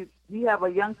basically, you have a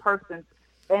young person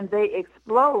and they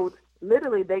explode.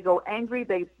 Literally, they go angry.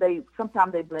 They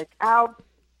sometimes they black out.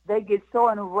 They get so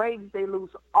enraged they lose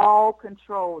all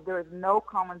control. There is no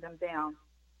calming them down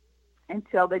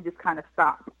until they just kind of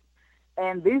stop.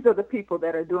 And these are the people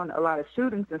that are doing a lot of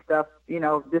shootings and stuff.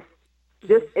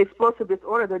 This explosive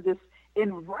disorder. They're just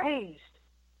enraged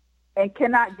and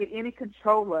cannot get any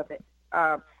control of it.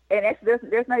 And actually,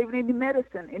 there's not even any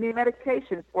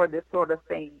medications for this sort of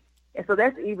thing. And so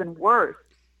that's even worse.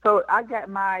 So I got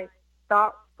my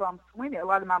thought from Sweeney, a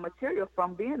lot of my material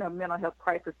from being a mental health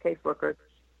crisis caseworker,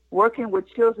 working with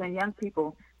children and young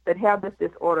people that have this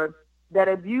disorder, that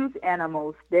abuse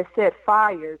animals, that set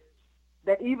fires,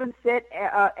 that even set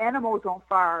animals on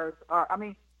fires.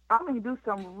 Do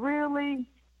some really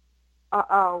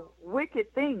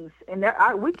wicked things. And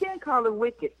we can't call it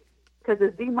wicked because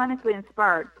it's demonically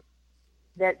inspired.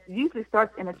 That usually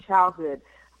starts in a childhood.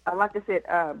 Like I said,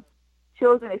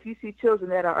 children, if you see children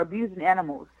that are abusing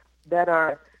animals, that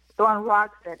are throwing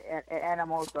rocks at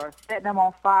animals or setting them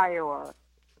on fire or,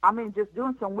 just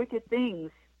doing some wicked things,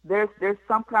 there's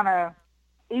some kind of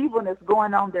evilness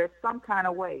going on there some kind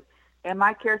of way. And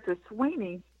my character,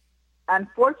 Sweeney,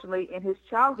 unfortunately, in his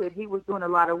childhood, he was doing a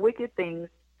lot of wicked things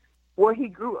where he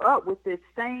grew up with this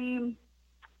same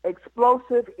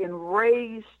explosive,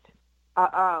 enraged,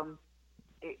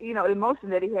 emotion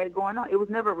that he had going on. It was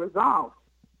never resolved.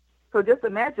 So just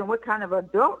imagine what kind of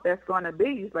adult that's going to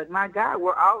be. It's like, my God,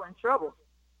 we're all in trouble.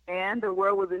 And the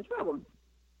world was in trouble.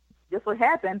 Just what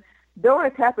happened,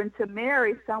 Doris happened to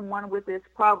marry someone with this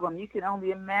problem. You can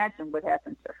only imagine what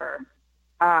happened to her.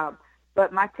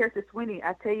 But my character, Sweeney,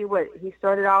 I tell you what, he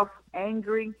started off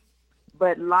angry,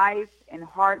 but life and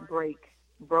heartbreak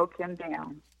broke him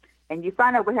down. And you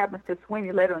find out what happens to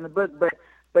Sweeney later in the book,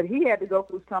 but he had to go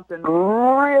through something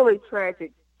really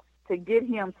tragic to get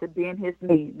him to bend his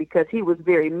knee because he was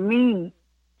very mean.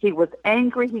 He was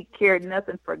angry. He cared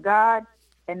nothing for God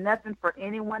and nothing for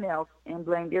anyone else and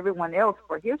blamed everyone else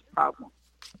for his problem.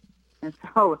 And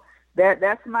so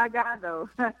that's my guy, though.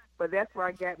 But that's where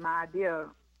I got my idea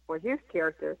for his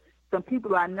character. Some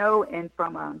people I know, and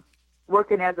from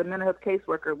working as a mental health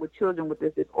caseworker with children with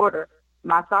this disorder,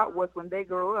 my thought was when they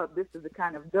grow up, this is the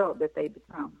kind of adult that they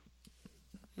become.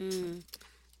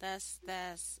 That's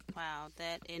wow.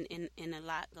 That and a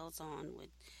lot goes on with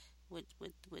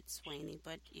Sweeney,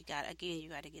 but you got to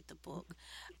get the book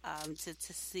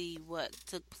to see what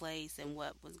took place and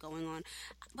what was going on.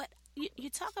 But you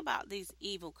talk about these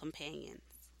evil companions.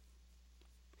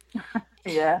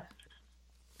 Yeah.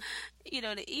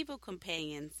 The evil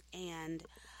companions, and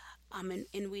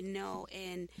we know,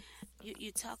 and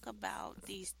you talk about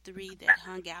these three that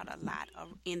hung out a lot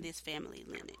in this family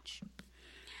lineage.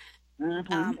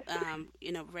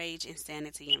 Mm-hmm. Rage,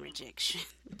 insanity, and rejection.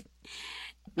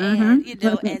 Mm-hmm.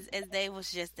 And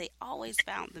as they always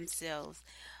found themselves.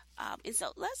 And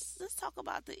so let's talk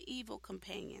about the evil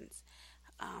companions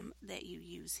that you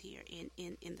use here in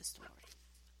the story.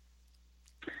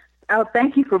 Oh,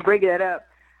 thank you for bringing that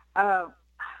up.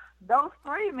 Those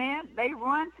three, man, they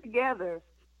run together,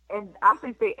 and I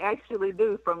think they actually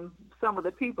do. From some of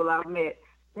the people I've met,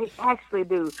 they actually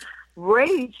do.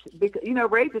 Rage, because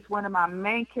Rage is one of my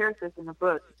main characters in the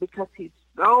book because he's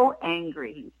so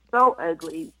angry, he's so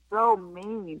ugly, he's so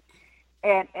mean,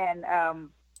 and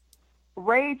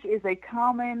Rage is a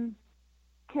common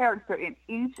character in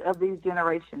each of these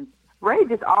generations. Rage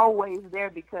is always there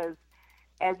because,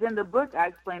 as in the book I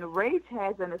explained, Rage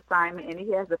has an assignment and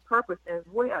he has a purpose as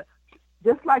well.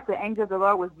 Just like the angel of the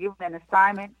Lord was given an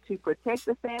assignment to protect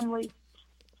the family,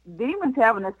 demons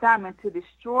have an assignment to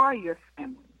destroy your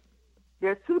family.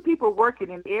 There's two people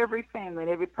working in every family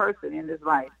and every person in this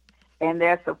life. And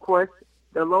that's, of course,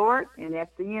 the Lord, and that's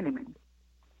the enemy.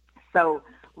 So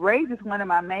Rage is one of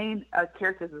my main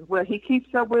characters as well. He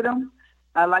keeps up with them.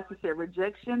 Like you said,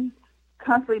 rejection,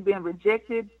 constantly being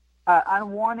rejected,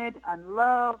 unwanted,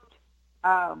 unloved.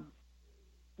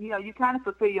 You kind of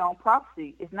fulfill your own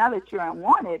prophecy. It's not that you're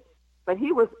unwanted, but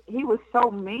he was so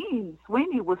mean.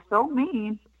 Sweeney was so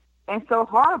mean and so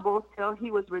horrible till he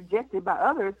was rejected by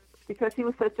others because he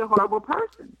was such a horrible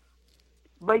person.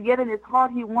 But yet in his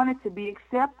heart, he wanted to be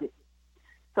accepted.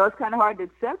 So it's kind of hard to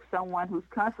accept someone who's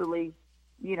constantly,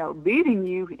 beating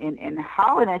you and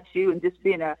howling at you and just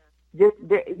being you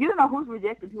don't know who's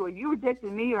rejecting who. Are you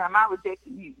rejecting me or am I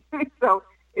rejecting you? So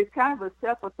it's kind of a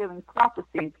self-fulfilling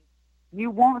prophecy. You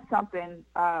want something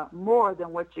more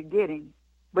than what you're getting,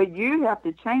 but you have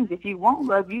to change. If you want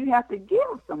love, you have to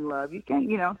give some love. You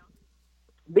can't,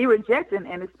 be rejected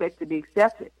and expect to be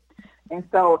accepted. And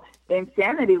so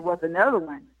insanity was another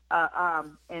one.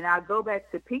 And I go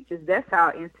back to Peaches. That's how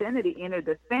insanity entered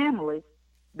the family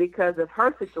because of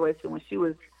her situation when she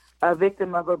was a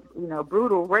victim of a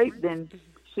brutal rape. Then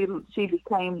she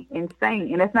became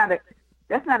insane, and that's not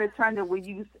a term that we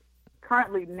use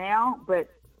currently now. But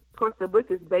of course, the book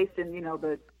is based in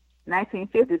the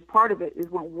 1950s. Part of it is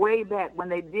went way back when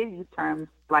they did use terms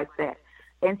like that,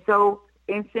 and so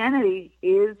insanity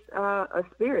is a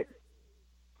spirit.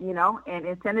 And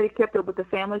insanity kept up with the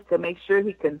families to make sure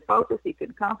he couldn't focus, he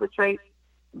couldn't concentrate,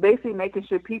 basically making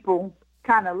sure people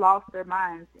kind of lost their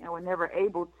minds and were never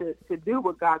able to do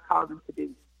what God called them to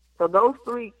do. So those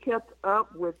three kept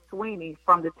up with Sweeney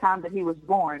from the time that he was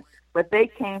born, but they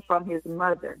came from his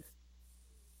mother.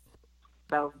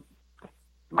 So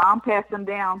mom passed them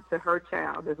down to her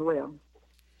child as well.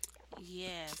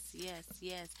 Yes, yes,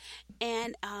 yes.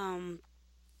 And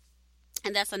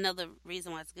that's another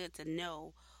reason why it's good to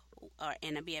know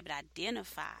and to be able to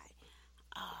identify,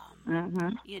 Mm-hmm.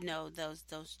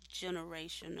 those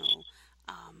generational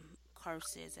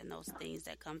curses and those things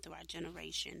that come through our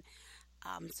generation,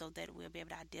 so that we'll be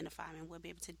able to identify them and we'll be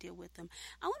able to deal with them.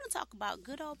 I want to talk about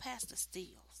good old Pastor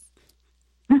Steele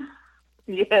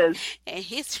Yes. and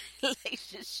his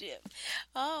relationship.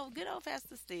 Oh, good old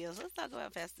Pastor Steele. Let's talk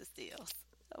about Pastor Steele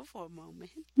for a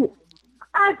moment.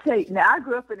 I take now. I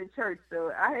grew up in the church,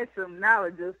 so I had some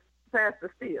knowledge of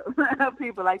Pastor Steele,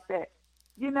 people like that.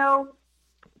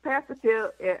 Pastor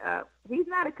Steele, he's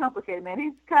not a complicated man.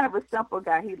 He's kind of a simple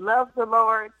guy. He loves the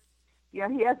Lord. He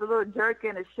has a little jerk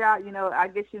and a shout. I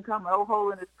guess you can call him an old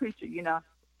holiness preacher.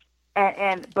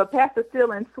 But Pastor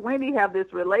Steele and Sweeney have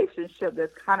this relationship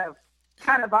that's kind of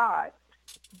odd.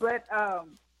 But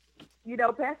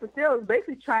Pastor Steele is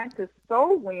basically trying to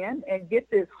soul win and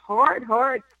get this hard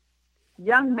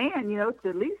young man, to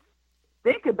at least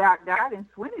think about God. And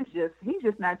he's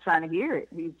just not trying to hear it.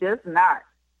 He's just not.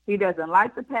 He doesn't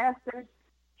like the pastor.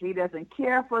 He doesn't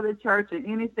care for the church or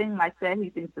anything like that.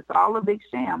 He thinks it's all a big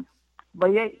sham.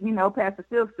 But yet, Pastor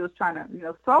Steele's still trying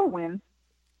to, soul win.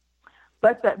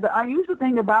 But the unusual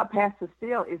thing about Pastor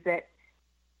Steele is that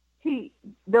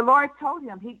the Lord told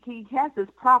him he has this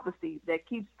prophecy that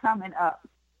keeps coming up.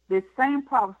 This same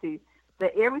prophecy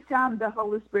that every time the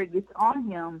Holy Spirit gets on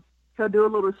him, he'll do a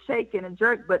little shake and a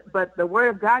jerk, but the word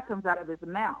of God comes out of his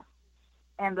mouth.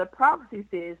 And the prophecy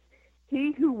says,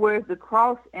 he who wears the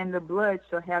cross and the blood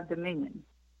shall have dominion.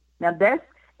 Now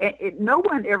no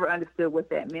one ever understood what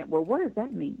that meant. Well, what does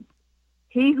that mean?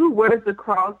 He who wears the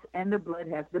cross and the blood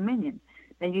has dominion.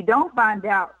 And you don't find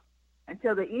out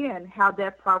until the end how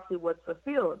that prophecy was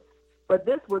fulfilled. But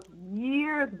this was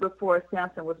years before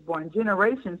Samson was born,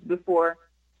 generations before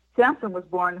Samson was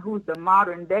born, who's the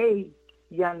modern day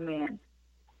young man.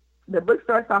 The book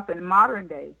starts off in modern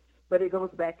day, but it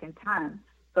goes back in time.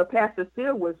 So Pastor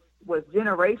Steele was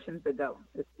generations ago.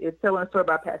 It's telling a story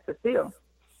about Pastor Steele.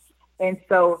 And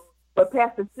so, but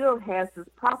Pastor Steele has this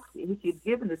prophecy. He keeps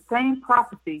giving the same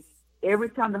prophecy every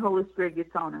time the Holy Spirit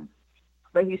gets on him.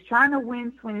 But he's trying to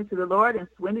win Sweeney to the Lord, and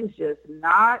Sweeney's just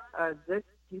not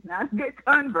he's not a good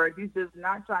convert. He's just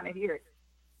not trying to hear it.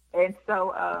 And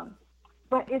so,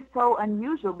 but it's so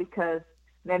unusual because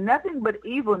now nothing but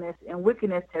evilness and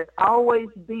wickedness has always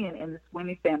been in the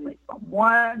Sweeney family from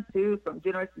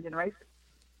generation to generation.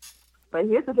 But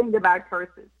here's the thing about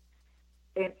curses.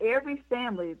 In every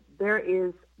family,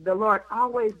 the Lord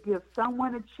always gives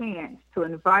someone a chance to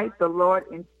invite the Lord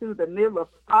into the middle of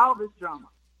all this drama.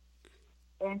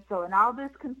 And so in all this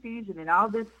confusion and all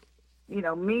this,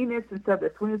 meanness and stuff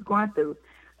that Sweeney's going through,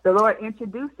 the Lord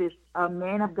introduces a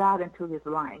man of God into his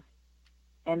life.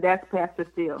 And that's Pastor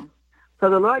Steele. So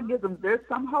the Lord gives them, there's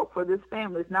some hope for this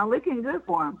family. It's not looking good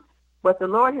for them, but the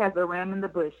Lord has a ram in the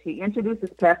bush. He introduces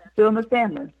Pastor Steele and the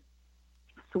family.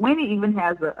 Sweeney even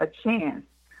has a chance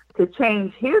to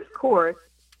change his course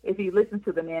if he listens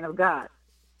to the man of God.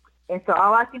 And so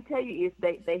all I can tell you is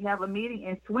they have a meeting,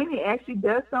 and Sweeney actually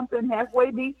does something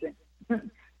halfway decent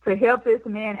to help this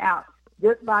man out.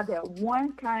 Just by that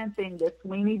one kind thing that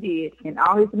Sweeney did in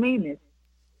all his meanness,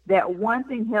 that one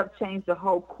thing helped change the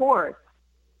whole course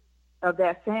of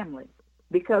that family.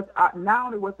 Because not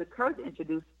only was the curse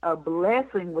introduced, a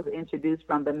blessing was introduced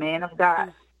from the man of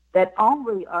God. That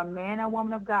only a man and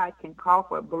woman of God can call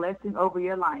for a blessing over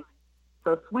your life.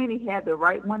 So Sweeney had the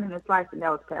right one in his life, and that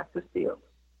was Pastor Steele.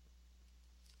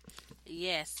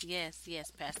 Yes,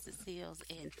 Pastor Seals,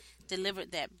 and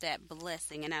delivered that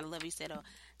blessing. And I love you said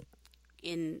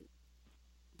in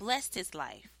blessed his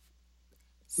life,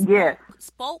 Yes.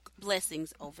 spoke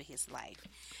blessings over his life.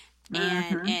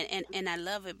 And, Mhm. and I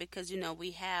love it because,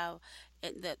 we have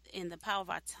in the power of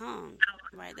our tongue,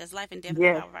 right? There's life and death in the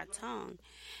Yes. power of our tongue.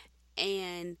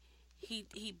 And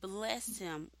he blessed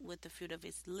him with the fruit of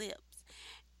his lips.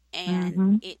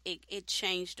 And Mhm. it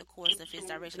changed the course of his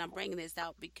direction. I'm bringing this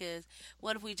out because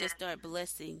what if we just start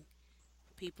blessing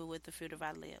people with the fruit of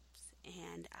our lips,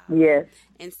 Yes.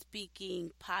 and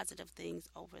speaking positive things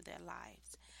over their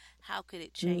lives? How could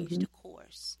it change Mhm. the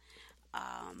course?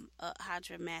 How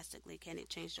dramatically can it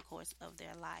change the course of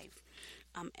their life,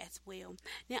 as well?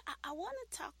 Now, I want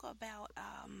to talk about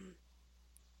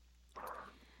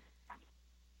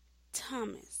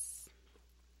Thomas.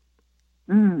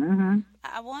 Mhm.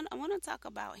 I want to talk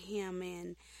about him,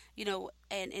 and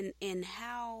and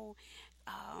how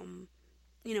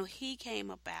he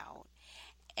came about,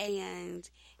 and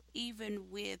even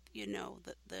with the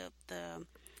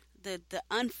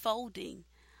unfolding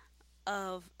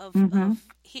Mhm.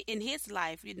 in his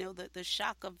life, the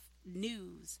shock of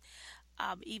news,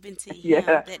 even to him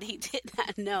Yeah. that he did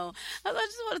not know. I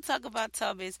just want to talk about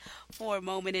Thomas for a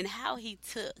moment and how he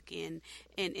took and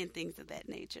things of that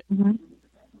nature. Mhm.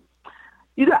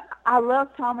 I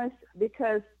love Thomas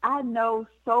because I know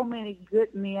so many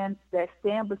good men that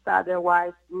stand beside their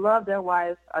wives, love their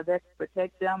wives, are there to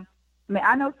protect them. I mean,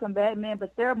 I know some bad men,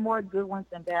 but there are more good ones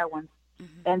than bad ones. Hmm.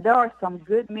 And there are some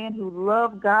good men who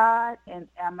love God and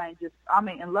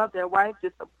and love their wife,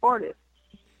 just supportive.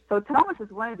 So Thomas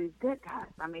is one of these good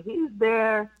guys. I mean, he's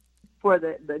there for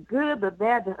the good, the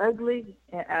bad, the ugly.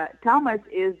 Thomas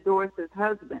is Doris's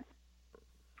husband,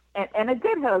 and a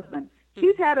good husband.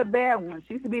 She's had a bad one.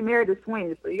 She used to be married to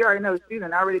twins, so you already know she's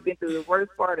already been through the worst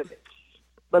part of it.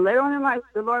 But later on in life,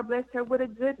 the Lord blessed her with a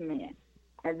good man,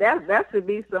 and that should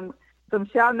be some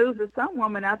shout news to some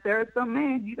woman out there, some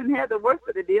man. You didn't have the worst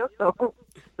of the deal, so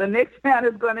the next round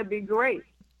is going to be great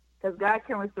because God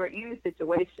can restore any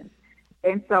situation.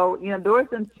 And so, Doris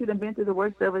and she done been through the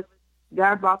worst of it.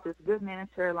 God brought this good man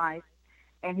into her life,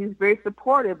 and he's very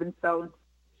supportive. And so,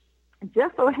 it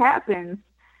just so happens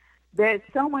that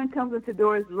someone comes into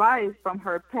Doris' life from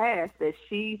her past that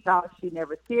she thought she'd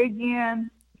never see again,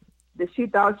 that she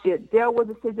thought she had dealt with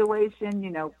the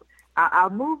situation. I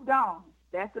moved on.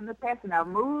 That's in the past, and I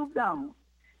moved on.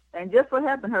 And just what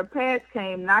happened, her past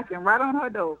came knocking right on her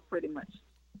door, pretty much.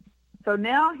 So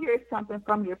now here's something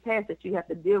from your past that you have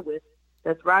to deal with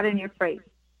that's right in your face.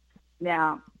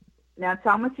 Now,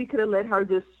 Thomas, you could have let her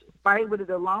just fight with it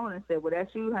alone and said, well,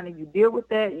 that's you, honey. You deal with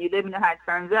that, and you let me know how it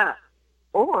turns out.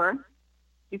 Or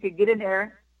you could get in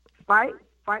there, fight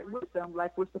with them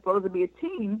like we're supposed to be a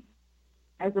team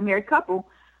as a married couple.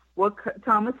 Well,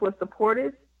 Thomas was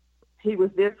supportive. He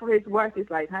was there for his wife. He's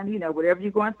like, honey, whatever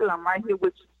you're going through, I'm right here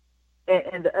with you.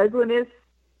 And the ugliness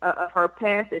of her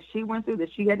past that she went through,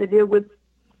 that she had to deal with,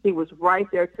 he was right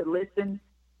there to listen,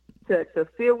 to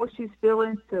feel what she's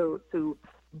feeling, to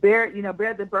bear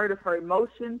the burden of her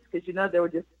emotions, because they were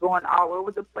just going all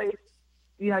over the place.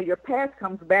 Your past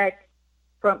comes back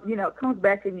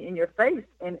in your face,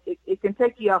 and it can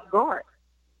take you off guard.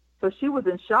 So she was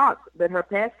in shock that her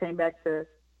past came back to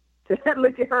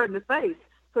look at her in the face.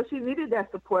 So she needed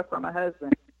that support from her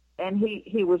husband, and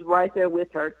he was right there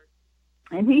with her,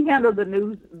 and he handled the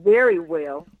news very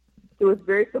well. He was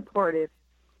very supportive,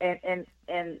 and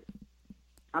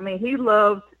I mean, he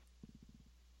loved.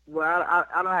 Well, I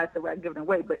don't know how to say without giving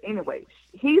away, but anyway,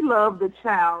 he loved the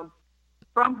child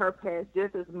from her past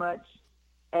just as much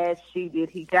as she did.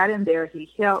 He got in there, he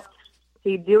helped,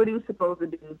 he did what he was supposed to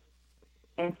do.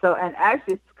 And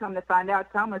actually, come to find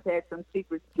out, Thomas had some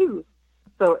secrets too.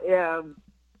 So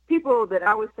people that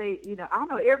I would say, I don't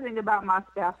know everything about my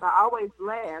spouse, I always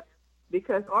laugh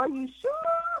because, are you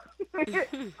sure?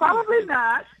 Probably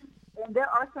not. And there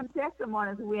are some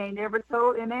testimonies we ain't ever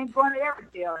told and ain't going to ever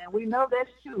tell. And we know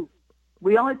that's true.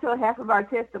 We only tell half of our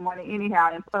testimony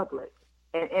anyhow in public.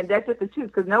 And that's just the truth,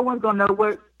 because no one's going to know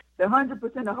what the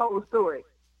 100% the whole story.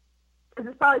 Because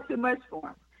it's probably too much for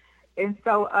him. And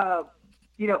so,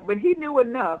 but he knew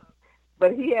enough.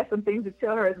 But he had some things to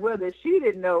tell her as well that she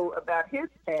didn't know about his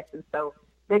past. And so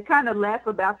they kind of laugh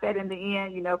about that in the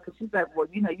end, because she's like, well,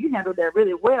 you handled that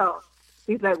really well.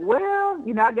 He's like, well,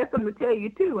 I got something to tell you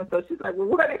too. And so she's like, well,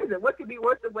 what is it? What could be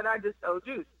worse than what I just told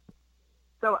you?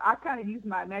 So I kind of used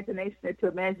my imagination to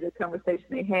imagine the conversation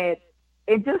they had,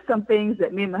 and just some things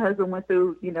that me and my husband went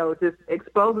through, just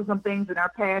exposing some things in our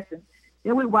past. And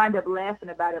then we wind up laughing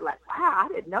about it like, wow, I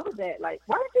didn't know that. Like,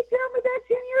 why did you tell me that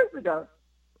 10 years ago?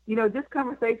 Just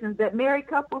conversations that married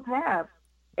couples have,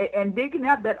 and digging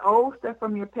out that old stuff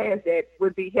from your past that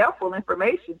would be helpful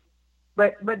information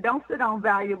but don't sit on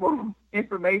valuable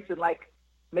information like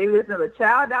maybe there's another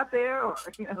child out there, or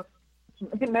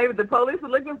maybe the police are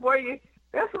looking for you.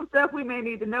 There's some stuff we may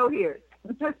need to know here.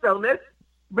 So let's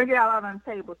bring it out on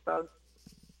the table. So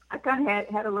I kind of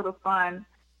had a little fun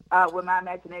with my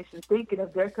imagination, thinking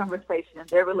of their conversation and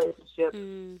their relationship,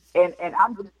 and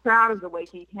I'm just proud of the way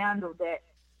he handled that,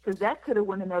 because that could have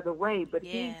went another way, but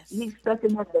Yes. he stuck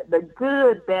in the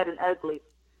good, bad, and ugly,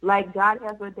 like God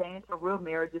has ordained for real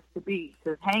marriages to be.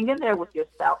 So hang in there with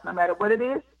yourself, no matter what it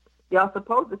is. Y'all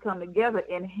supposed to come together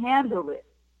and handle it,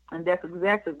 and that's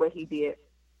exactly what he did.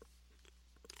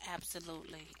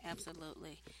 Absolutely,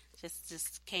 absolutely.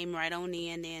 Just came right on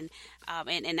in, and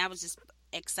I was just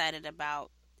excited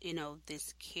about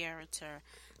this character,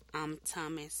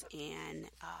 Thomas, and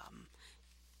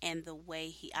the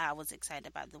way I was excited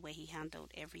about the way he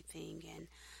handled everything,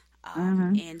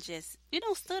 and just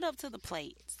stood up to the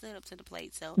plate,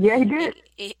 So Yeah, he did.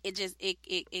 it just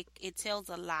it tells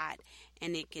a lot,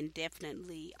 and it can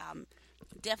definitely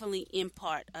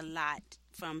impart a lot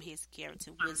from his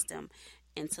character wisdom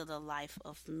into the life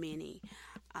of many,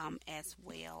 as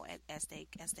well as they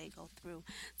go through.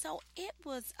 So it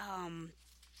was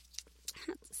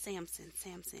Samson.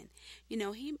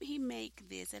 He make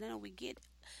this, and I know we get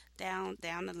down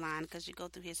the line, because you go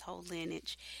through his whole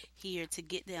lineage here to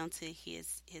get down to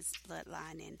his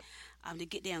bloodline, and to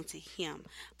get down to him.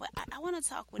 But I want to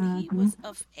talk when he was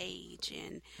of age,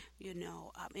 and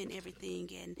and everything,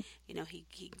 and he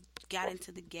got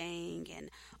into the gang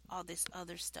and all this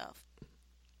other stuff.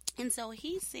 And so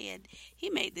he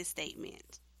made this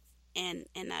statement, and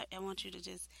I want you to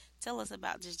just tell us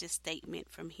about just this statement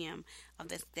from him, of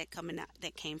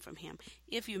that came from him.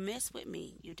 If you mess with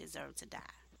me, you deserve to die.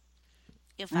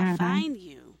 If I find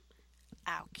you,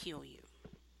 I'll kill you.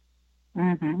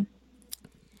 Mm-hmm.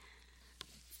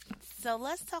 So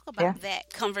let's talk about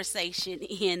that conversation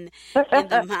in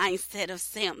the mindset of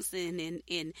Samson,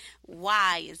 and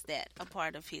why is that a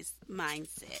part of his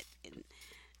mindset?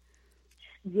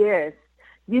 Yes.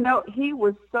 He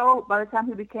was by the time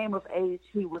he became of age,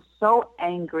 he was so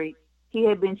angry. He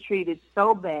had been treated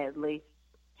so badly,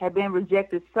 had been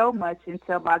rejected so much,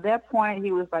 until by that point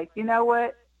he was like, you know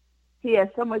what? He has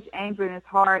so much anger in his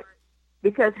heart,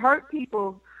 because hurt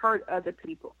people hurt other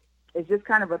people. It's just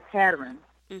kind of a pattern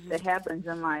that happens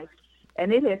in life.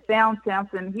 And it had found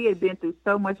Samson. He had been through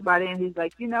so much by then. He's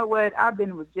like, you know what? I've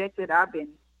been rejected. I've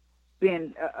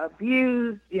been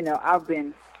abused. I've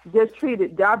been just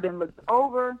treated. I've been looked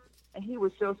over. And he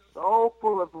was just so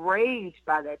full of rage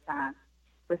by that time.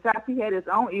 Besides, he had his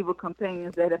own evil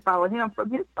companions that had followed him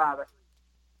from his father.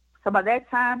 So by that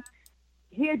time,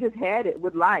 he had just had it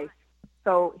with life.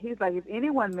 So he's like, if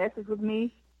anyone messes with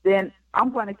me, then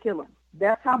I'm going to kill him.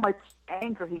 That's how much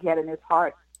anger he had in his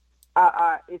heart.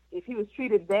 If he was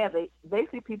treated badly,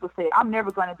 basically people say, I'm never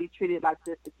going to be treated like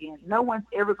this again. No one's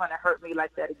ever going to hurt me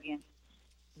like that again.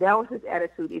 That was his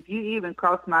attitude. If you even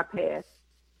cross my path,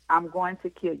 I'm going to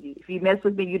kill you. If you mess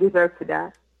with me, you deserve to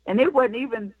die. And it wasn't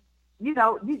even, you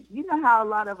know how a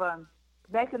lot of,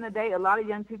 back in the day, a lot of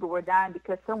young people were dying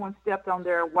because someone stepped on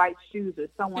their white shoes, or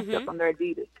someone stepped on their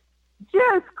Adidas.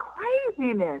 Just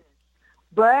craziness.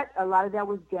 But a lot of that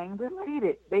was gang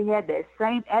related. They had that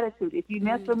same attitude. If you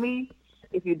mess with me,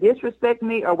 if you disrespect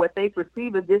me, or what they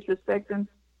perceive as disrespecting,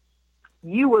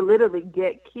 you will literally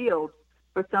get killed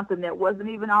for something that wasn't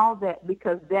even all that,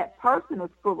 because that person is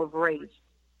full of rage.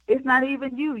 It's not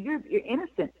even you. You're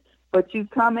innocent. But you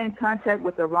come in contact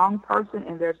with the wrong person,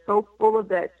 and they're so full of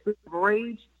that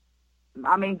rage.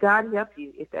 I mean, God help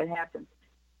you if that happens.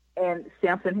 And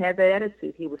Samson had that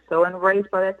attitude. He was so enraged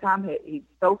by that time. He's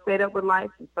so fed up with life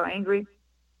and so angry.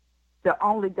 The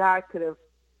only God could have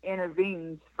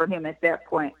intervened for him at that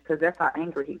point, because that's how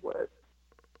angry he was.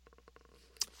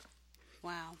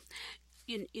 Wow.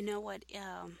 You know what?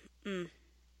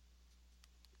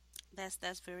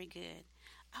 That's very good.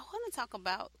 I want to talk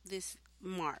about this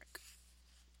mark,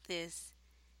 this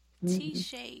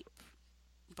T-shaped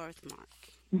birthmark,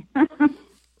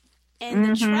 and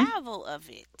the travel of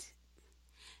it.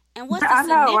 And what's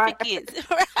the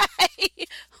significance, right?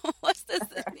 What's the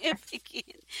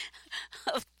significance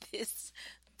of this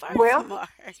birthmark?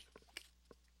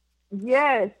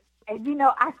 Yes. And,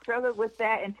 I struggled with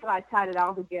that until I tied it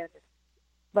all together.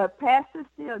 But Pastor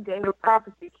still gave a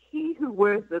prophecy. He who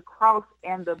wears the cross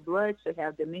and the blood should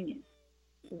have dominion.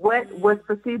 What was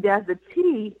perceived as the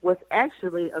T was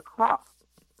actually a cross.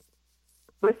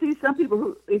 But see, some people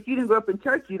who, if you didn't grow up in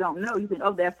church, you don't know. You think,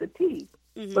 oh, that's a T.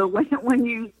 But when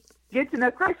you get to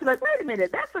know Christ, you're like, wait a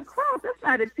minute, that's a cross. That's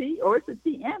not a T, or it's a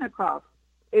T and a cross.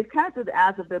 It's kind of through the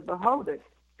eyes of the beholder.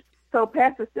 So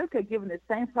Pastor still kept giving the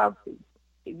same prophecy.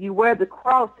 If you wear the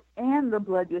cross and the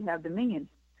blood, you have dominion.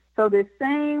 So the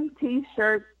same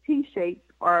T-shirt, T-shape,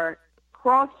 or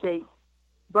cross-shaped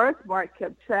birthmark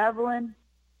kept traveling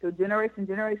through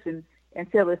generation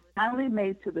until it's finally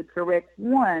made to the correct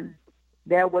one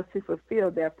that was to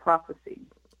fulfill their prophecy.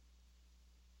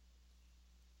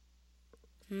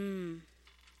 Hmm.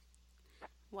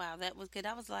 Wow, that was good.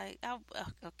 I was like, oh,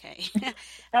 okay.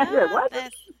 I said, what?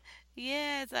 That's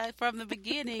yes, from the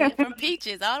beginning, from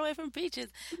Peaches, all the way from Peaches.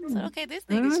 So okay, this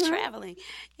thing is Mm-hmm. traveling.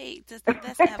 Hey,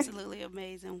 that's absolutely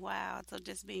amazing. Wow. So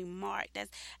just being marked. And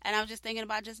I was just thinking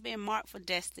about just being marked for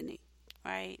destiny,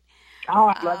 right?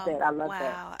 Oh, I love that. I love that.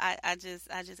 Wow. I just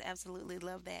absolutely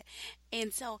love that.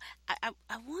 And so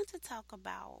I want to talk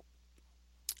about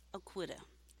Aquita.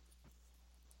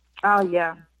 Oh,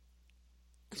 yeah.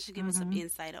 Should give us some Hmm.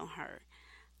 insight on her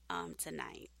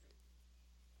tonight.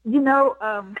 You know,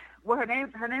 well, her name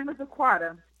is Aquata,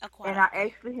 and Aquata, I okay.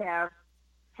 actually have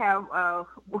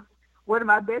one of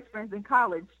my best friends in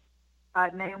college.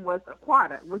 Name was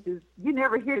Aquata, which is you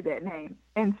never hear that name,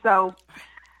 and so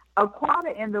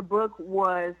Aquata in the book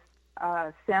was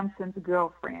Samson's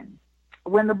girlfriend.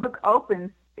 When the book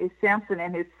opens, it's Samson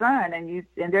and his son, and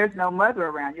there's no mother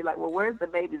around. You're like, well, where's the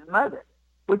baby's mother?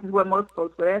 Which is what most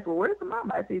folks would ask. Well, where's the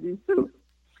mama? I see these two,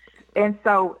 and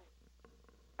so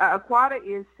Aquata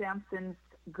is Samson's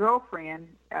girlfriend.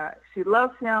 She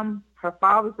loves him. Her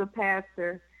father's a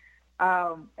pastor,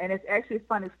 and it's actually a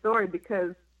funny story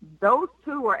because those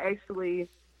two are actually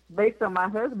based on my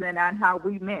husband and I and how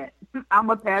we met. I'm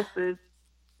a pastor's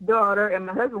daughter, and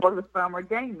my husband was a former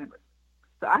gang member.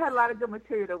 So I had a lot of good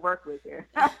material to work with there.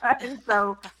 And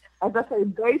so, as I say,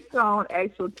 based on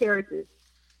actual characters.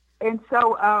 And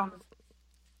so,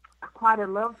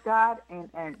 Aquata loves God, and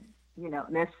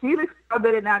now she looks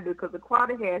better than I do because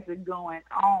Aquata has it going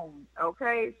on.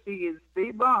 Okay, she is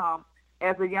the bomb,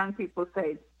 as the young people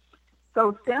say.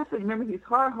 So Samson, remember, he's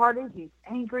hard-hearted, he's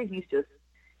angry, he's just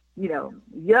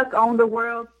yuck on the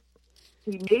world.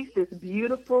 He meets this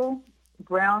beautiful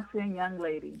brown-skinned young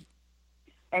lady.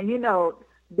 And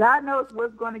God knows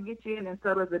what's going to get you in, and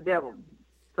so does the devil.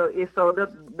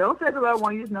 Don't say the Lord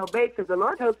won't use no bait, because the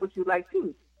Lord knows what you like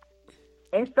too.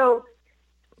 And so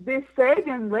this saved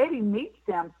young lady meets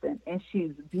Samson, and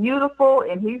she's beautiful,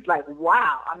 and he's like,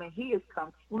 wow. I mean, he is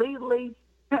completely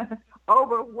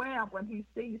overwhelmed when he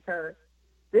sees her.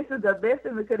 This is the best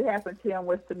thing that could have happened to him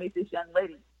was to meet this young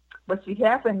lady. But she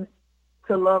happened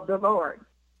to love the Lord.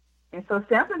 And so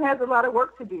Samson has a lot of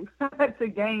work to do to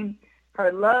gain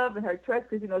her love and her trust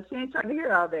because, she ain't trying to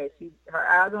hear all that. Her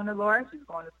eyes on the Lord, she's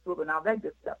going to school and all that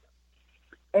good stuff.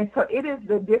 And so it is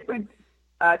the different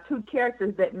two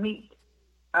characters that meet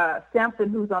Samson,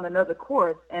 who's on another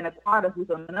course, and Aquata, who's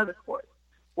on another course.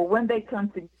 Well, when they come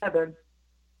together,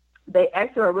 they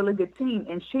actually are a really good team,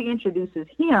 and she introduces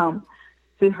him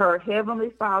to her heavenly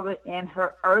father and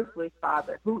her earthly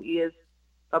father, who is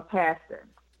a pastor.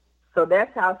 So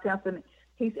that's how Samson,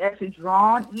 he's actually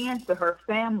drawn into her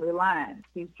family line.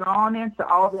 He's drawn into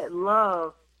all that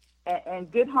love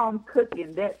and good home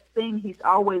cooking, that thing he's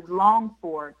always longed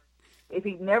for. If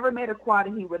he'd never met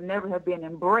Aquata, he would never have been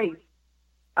embraced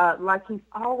like he's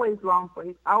always longed for.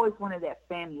 He's always wanted that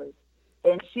family.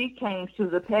 And she came to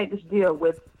the package deal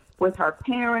with her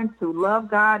parents who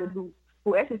love God and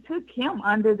who actually took him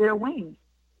under their wing.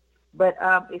 But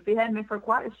if it hadn't been for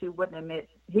Aquata, he wouldn't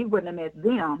have met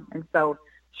them. And so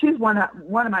she's one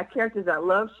of my characters I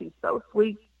love. She's so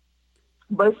sweet,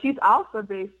 but she's also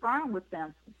very firm with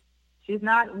Samson. She's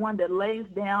not one that lays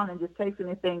down and just takes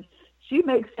anything. She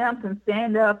makes Samson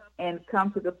stand up and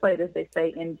come to the plate, as they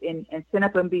say, and stand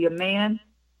up and be a man,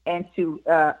 and to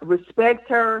respect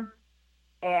her.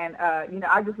 And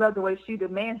I just love the way she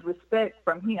demands respect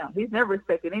from him. He's never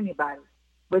respected anybody,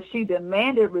 but she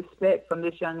demanded respect from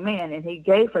this young man, and he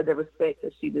gave her the respect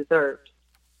that she deserved.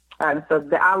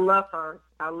 I love her.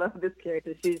 I love this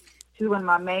character. She's one of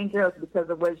my main girls because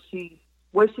of what she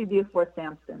did for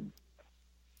Samson.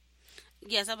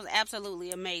 Yes, that was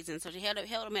absolutely amazing. So she held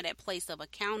him at that place of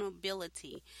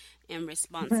accountability and Mm-hmm.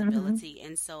 responsibility,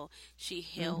 and so she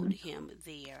held Mm-hmm. him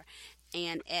there.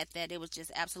 And at that, it was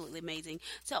just absolutely amazing.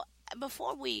 So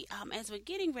before we, as we're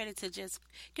getting ready to just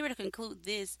get ready to conclude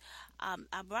this,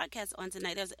 our broadcast on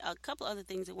tonight, there's a couple other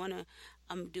things I want to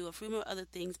do, a few more other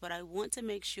things, but I want to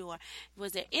make sure,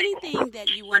 was there anything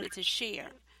that you wanted to share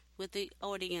with the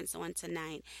audience on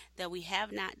tonight that you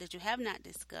have not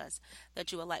discussed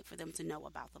that you would like for them to know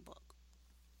about the book?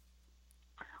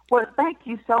 Well, thank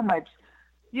you so much.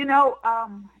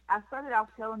 I started off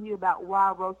telling you about why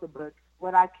I wrote the book.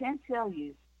 What I can tell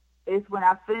you is when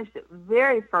I finished the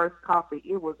very first copy,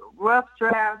 it was a rough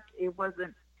draft. It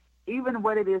wasn't even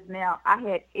what it is now, I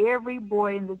had every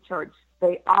boy in the church.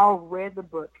 They all read the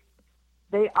book.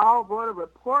 They all wrote a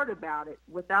report about it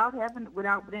without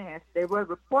being asked. They wrote a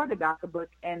report about the book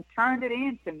and turned it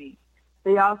in to me.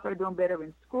 They all started doing better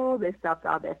in school. They stopped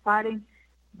all that fighting.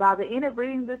 By the end of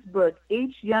reading this book,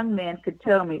 each young man could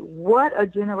tell me what a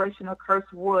generational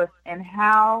curse was and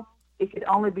how it could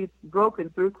only be broken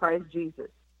through Christ Jesus.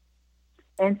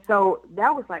 And so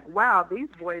that was like, wow, these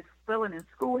boys failing in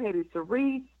school, hated to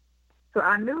read. So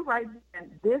I knew right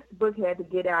then this book had to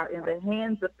get out in the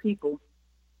hands of people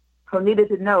who needed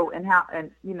to know and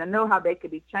know how they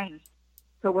could be changed.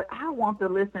 So what I want the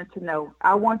listener to know,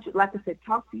 I want you, like I said,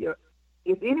 talk to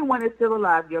if anyone is still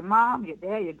alive, your mom, your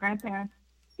dad, your grandparents,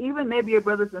 even maybe your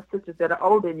brothers and sisters that are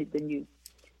older than you.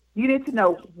 You need to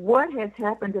know what has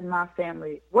happened in my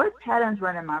family, what patterns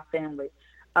run in my family.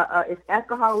 It's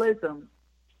alcoholism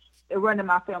run in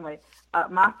my family.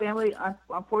 My family,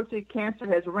 unfortunately, cancer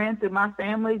has ran through my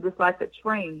family just like a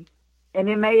train, and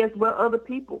it may as well other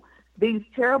people. These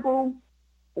terrible,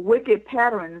 wicked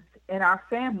patterns in our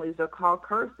families are called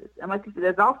curses. And like you said,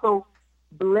 there's also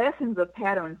blessings of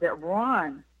patterns that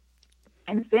run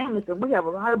in families, and we have a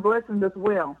lot of blessings as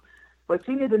well. But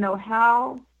you need to know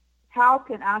how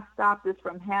can I stop this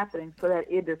from happening so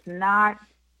that it does not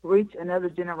reach another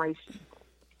generation.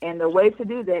 And the way to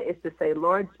do that is to say,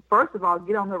 Lord, first of all,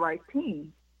 get on the right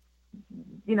team.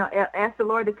 Ask the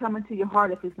Lord to come into your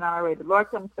heart if he's not already. The Lord,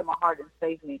 come into my heart and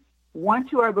save me.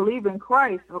 Once you are a believer in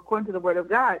Christ, according to the Word of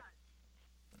God,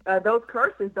 those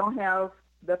curses don't have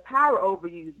the power over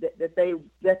you that the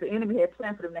enemy had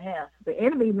planned for them to have. The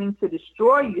enemy means to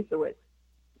destroy you through it.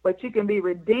 But you can be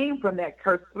redeemed from that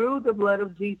curse through the blood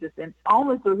of Jesus, and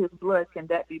only through his blood can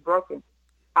that be broken.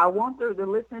 I want the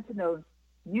listener to know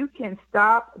you can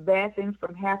stop bad things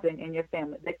from happening in your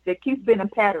family. There keeps being a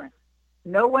pattern.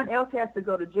 No one else has to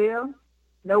go to jail.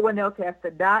 No one else has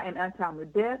to die an untimely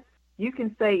death. You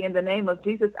can say, in the name of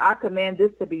Jesus, I command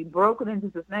this to be broken in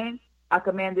Jesus' name. I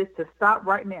command this to stop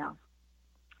right now.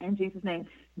 In Jesus' name.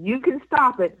 You can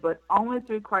stop it, but only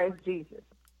through Christ Jesus.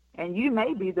 And you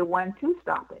may be the one to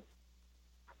stop it.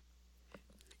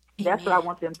 Amen. That's what I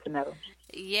want them to know.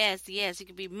 Yes, you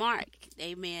can be marked.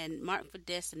 Amen. Marked for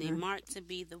destiny. Mm-hmm. Marked to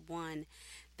be the one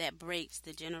that breaks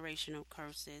the generational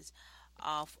curses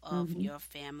off of your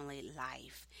family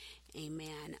life.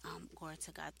 Amen. Glory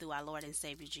to God through our Lord and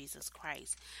Savior Jesus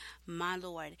Christ, my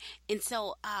Lord. And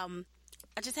so, I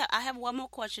have one more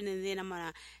question, and then I'm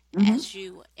gonna ask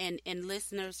you and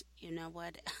listeners. You know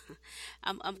what?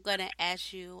 I'm gonna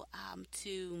ask you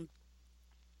to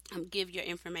give your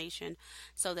information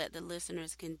so that the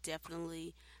listeners can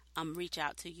definitely reach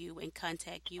out to you and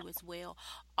contact you as well.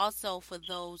 Also, for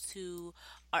those who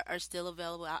are still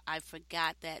available, I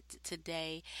forgot that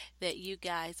today that you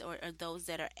guys or those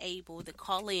that are able to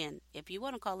call in. If you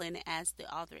want to call in and ask the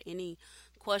author any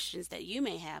questions that you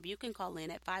may have, you can call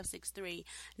in at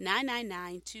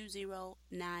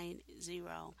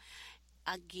 563-999-2090.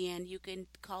 Again, you can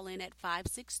call in at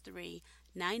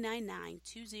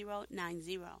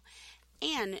 563-999-2090.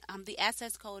 And the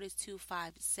access code is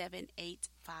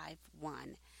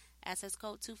 257851. Access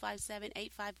code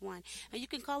 257851. And you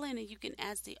can call in and you can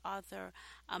ask the author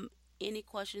any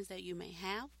questions that you may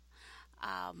have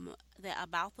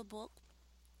about the book,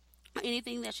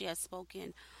 anything that she has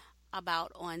spoken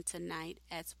about on tonight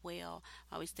as well.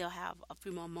 We still have a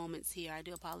few more moments here. I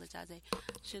do apologize. I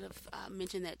should have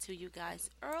mentioned that to you guys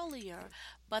earlier,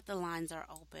 but the lines are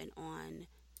open on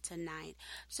tonight.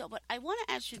 So, but I want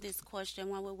to ask you this question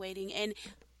while we're waiting, and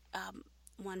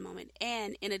one moment.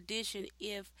 And in addition,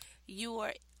 if you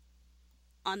are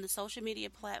on the social media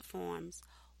platforms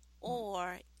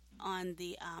or on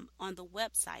the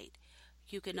website,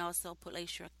 you can also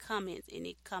place your comments,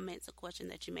 any comments or question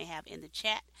that you may have in the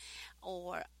chat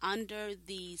or under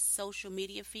the social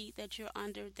media feed that you're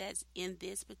under that's in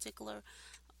this particular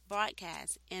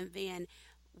broadcast, and then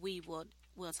we'll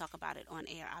talk about it on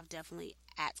air. I've definitely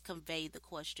conveyed the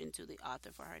question to the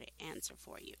author for her to answer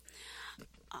for you.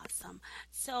 Awesome.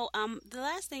 So the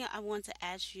last thing I want to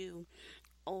ask you,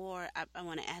 or I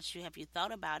want to ask you, have you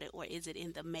thought about it, or is it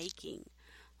in the making?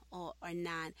 Or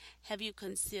not? Have you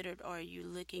considered, or are you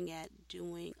looking at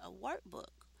doing a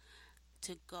workbook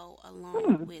to go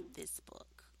along with this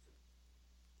book?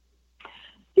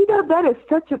 That is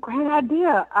such a great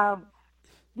idea. I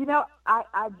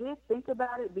did think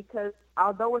about it because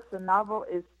although it's a novel,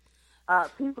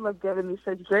 people have given me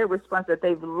such great response that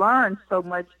they've learned so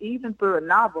much even through a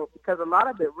novel, because a lot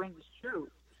of it rings true.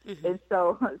 Mm-hmm. And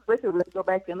so, especially when they go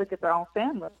back and look at their own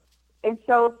family. And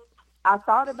so I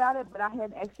thought about it, but I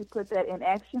hadn't actually put that in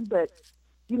action. But,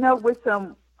 with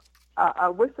some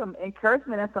with some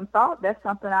encouragement and some thought, that's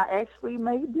something I actually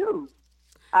may do.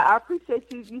 I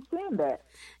appreciate you saying that.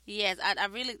 Yes, I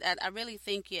really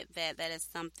think that is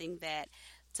something that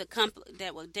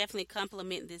that will definitely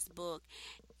complement this book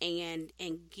and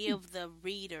give the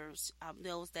readers,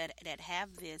 those that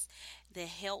have this, to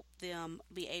help them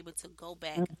be able to go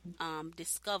back,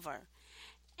 discover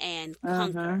and Mm-hmm.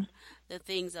 conquer the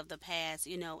things of the past,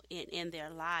 in their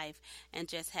life, and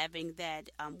just having that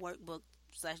workbook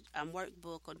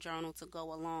or journal to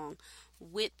go along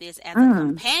with this as a Mm.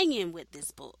 companion with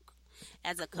this book,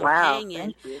 as a Wow, companion,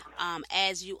 thank you.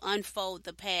 as you unfold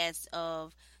the past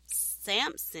of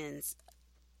Samson's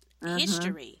Mm-hmm.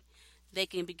 history, they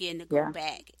can begin to go Yeah.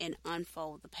 back and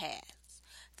unfold the path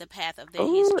of their Oh,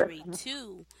 history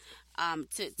too,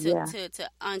 yeah. to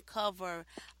uncover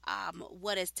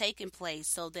what has taken place,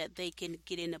 so that they can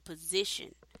get in a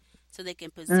position, so they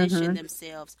can position Mm-hmm.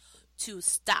 themselves to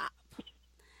stop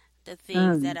the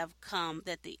things that Mm. have come,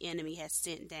 that the enemy has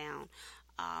sent down,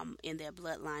 in their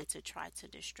bloodline to try to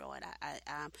destroy it.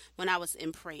 When I was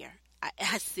in prayer,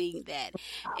 I seen that,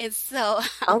 and so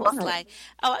I All was right. like,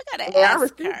 "Oh, I gotta Yeah, I ask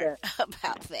received her that.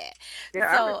 about that." Yeah,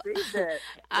 I So received that.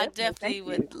 I Definitely. Thank definitely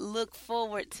you. would look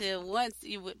forward to once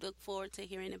you would look forward to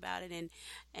hearing about it,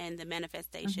 and the Mm-hmm.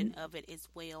 manifestation of it as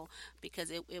well, because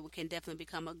it can definitely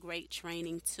become a great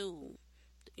training tool,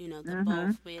 the Mm-hmm.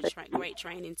 both be a great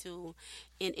training tool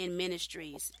in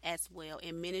ministries as well.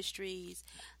 In ministries,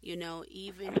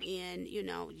 even in,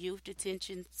 youth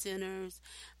detention centers,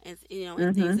 and things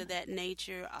Mm-hmm. of that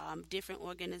nature, different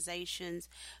organizations,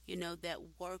 that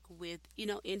work with,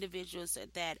 individuals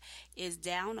that is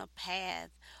down a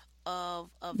path of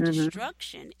Mm-hmm.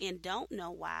 destruction, and don't know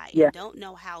why, Yeah. and don't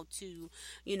know how to,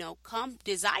 come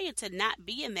desire to not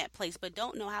be in that place, but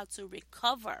don't know how to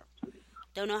recover,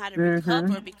 don't know how to Mm-hmm.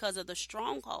 recover because of the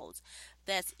strongholds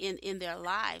that's in their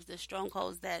lives, the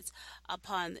strongholds that's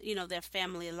upon, their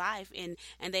family life, and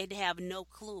they have no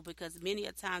clue, because many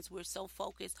a times we're so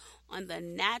focused on the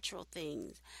natural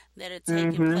things that are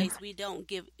taking Mm-hmm. place, we don't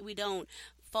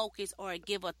focus or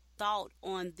give a thought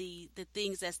on the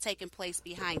things that's taking place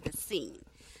behind the scene,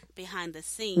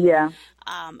 Yeah.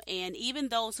 and even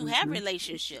those who have Mm-hmm.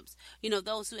 relationships,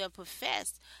 those who have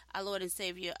professed our Lord and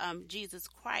Savior, Jesus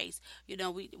Christ,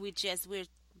 we're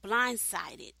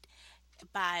blindsided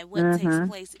by what takes Mm-hmm.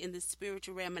 place in the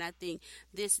spiritual realm, and I think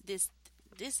this is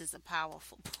a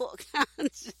powerful book.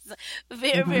 It's just a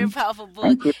very, very Mm-hmm. powerful book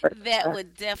Thank you for that that.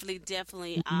 would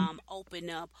definitely Mm-hmm. open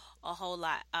up a whole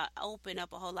lot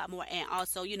more, and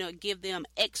also, give them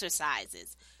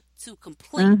exercises to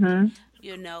complete, Mm-hmm.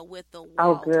 with the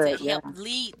Oh, walk, to good. Yeah. help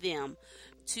lead them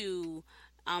to,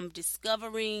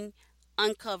 discovering,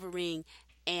 uncovering,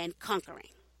 and conquering.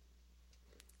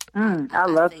 I I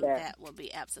love think that. that will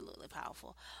be absolutely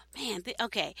powerful, man.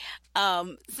 Okay,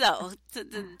 so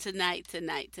tonight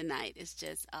is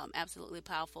just, absolutely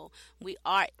powerful. We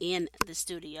are in the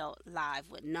studio live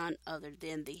with none other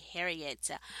than the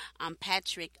Harriette,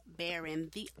 Patrick Barron,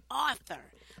 the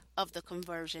author of The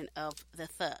Conversion of the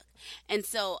Thug. And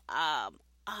so,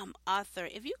 author,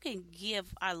 if you can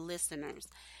give our listeners,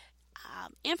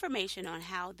 information on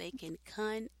how they can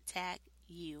contact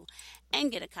you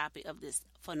and get a copy of this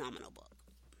phenomenal book.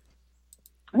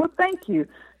 Well, thank you.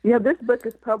 This book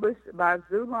is published by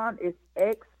Zulon. It's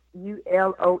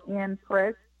Xulon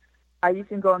Press. You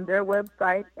can go on their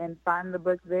website and find the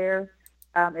book there.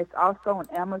 It's also on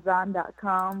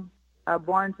Amazon.com,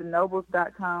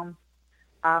 BarnesandNobles.com.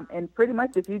 And pretty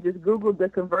much if you just Google The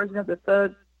Conversion of the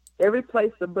Thug, every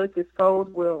place the book is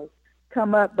sold will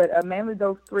come up. But mainly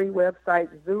those three websites,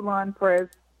 Zulon Press,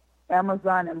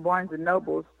 Amazon, and Barnes and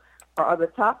Nobles, are the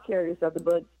top carriers of the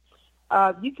book.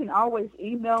 You can always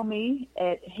email me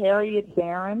at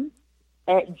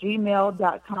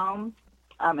harriettbarron@gmail.com,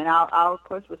 and I'll, of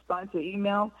course, respond to your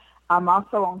email. I'm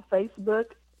also on Facebook.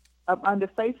 Under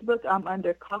Facebook, I'm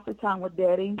under Coffee Time with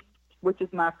Daddy, which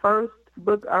is my first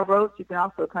book I wrote. You can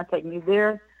also contact me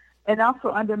there. And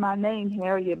also under my name,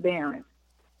 Harriette Barron,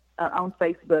 on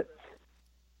Facebook.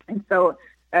 And so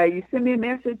you send me a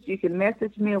message. You can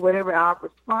message me or whatever. I'll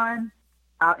respond.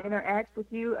 I'll interact with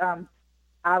you.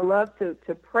 I love to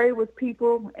pray with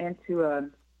people and to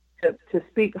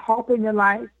speak hope in your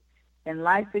life and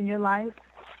life in your life,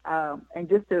 and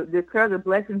just to declare the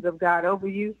blessings of God over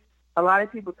you. A lot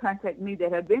of people contact me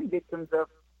that have been victims of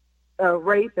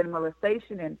rape and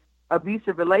molestation and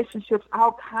abusive relationships,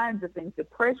 all kinds of things,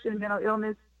 depression, mental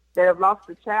illness, that have lost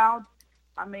a child.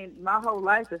 I mean, my whole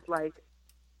life is like,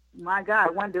 my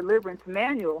God, one deliverance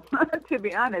manual, to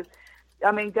be honest.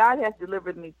 I mean, God has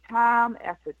delivered me time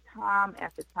after time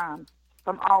after time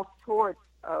from all sorts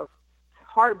of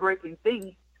heartbreaking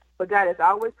things. But God has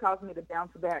always caused me to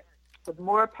bounce back with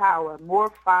more power,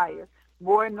 more fire,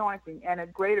 more anointing, and a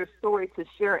greater story to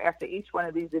share after each one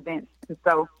of these events. And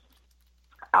so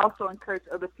I also encourage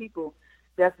other people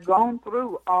that's gone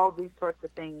through all these sorts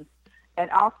of things. And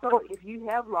also, if you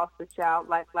have lost a child,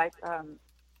 like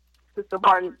Sister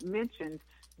Barton mentioned,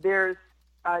 there's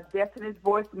Destiny's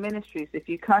Voice Ministries. If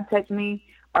you contact me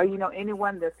or you know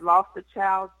anyone that's lost a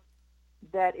child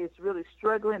that is really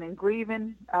struggling and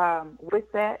grieving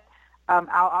with that,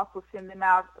 I'll also send them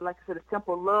out, like I said, a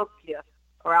simple love gift,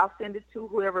 or I'll send it to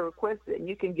whoever requests it, and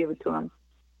you can give it to them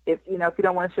if you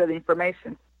don't want to share the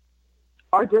information,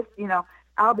 or just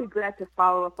I'll be glad to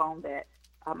follow up on that.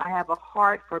 I have a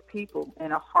heart for people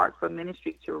and a heart for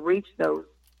ministry to reach those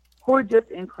who are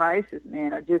just in crisis,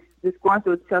 man, or just going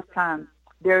through a tough time.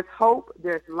 There's hope,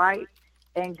 there's light,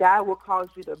 and God will cause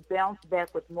you to bounce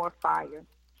back with more fire.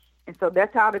 And so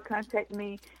that's how to contact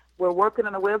me. We're working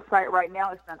on a website right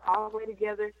now. It's not all the way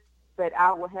together, but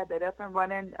I will have that up and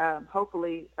running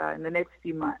hopefully in the next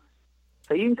few months.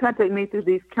 So you can contact me through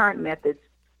these current methods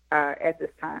at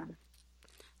this time.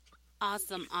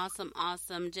 Awesome, awesome,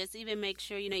 awesome. Just even make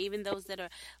sure, even those that are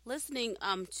listening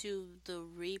to the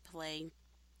replay,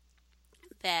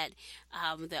 that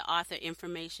the author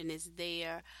information is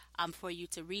there for you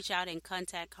to reach out and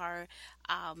contact her.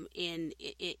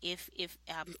 If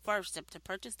first to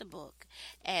purchase the book,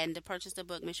 and to purchase the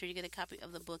book, make sure you get a copy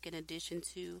of the book in addition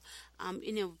to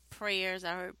prayers.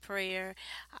 I heard prayer,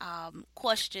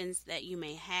 questions that you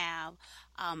may have,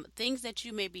 things that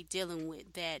you may be dealing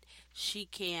with that she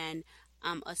can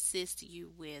assist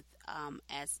you with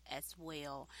as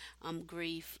well.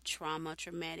 Grief, trauma,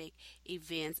 traumatic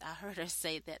events. I heard her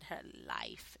say that her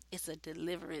life is a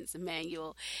deliverance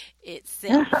manual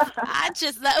itself. I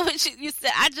just love what you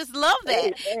said. I just love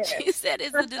that. She said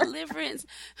it's a deliverance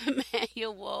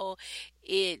manual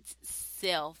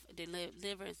itself.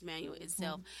 Deliverance manual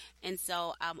itself. And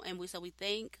so we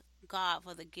thank God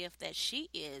for the gift that she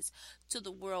is to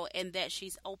the world, and that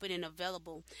she's open and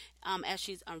available as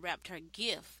she's unwrapped her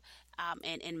gift,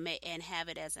 and have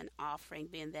it as an offering,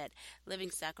 being that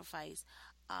living sacrifice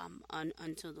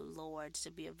unto the Lord,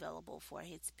 to be available for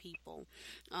His people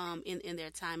in their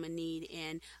time of need,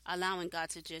 and allowing God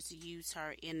to just use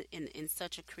her in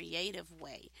such a creative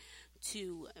way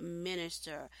to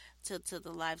minister to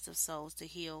the lives of souls, to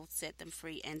heal, set them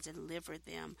free, and deliver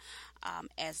them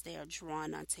as they are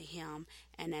drawn unto Him,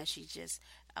 and as she just,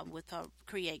 with her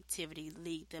creativity,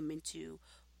 lead them into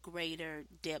greater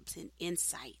depths and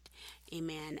insight,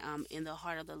 amen, in the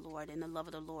heart of the Lord and the love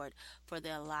of the Lord for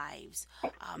their lives,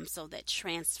 so that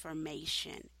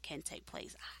transformation can take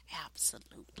place. I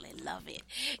absolutely love it,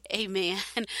 amen.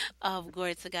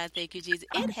 Glory to God. Thank you, Jesus.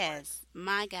 It has,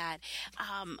 my God,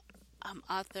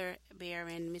 author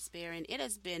Barron, Miss Barron, it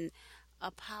has been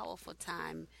a powerful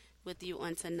time with you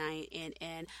on tonight,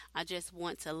 and I just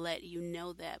want to let you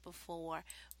know that before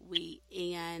we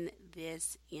end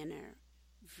this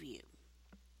interview.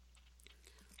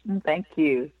 Thank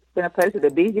you. It's been a pleasure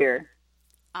to be here.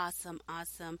 Awesome,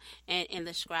 awesome. And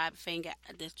the Scribes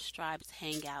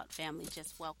Hangout family,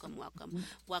 just welcome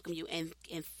you, and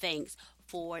thanks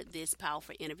for this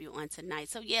powerful interview on tonight.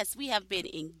 So yes, we have been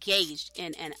engaged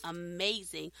in an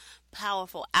amazing,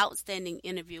 powerful, outstanding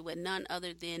interview with none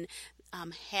other than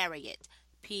Harriette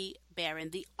P.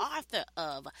 Barron, the author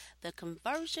of The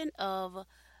Conversion of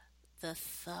the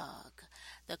Thug.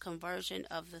 The Conversion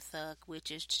of the Thug,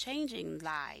 which is changing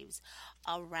lives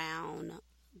around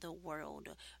the world.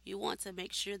 You want to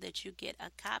make sure that you get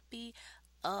a copy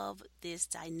of this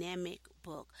dynamic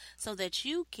book, so that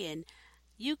you can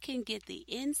get the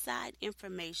inside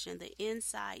information, the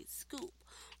inside scoop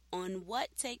on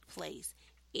what take place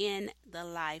in the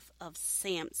life of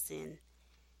Samson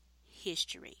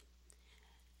history,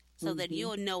 so that Mm-hmm.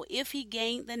 you'll know if he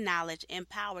gained the knowledge and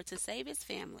power to save his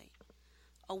family,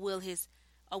 or will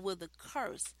the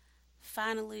curse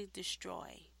finally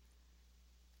destroy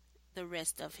the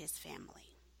rest of his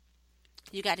family.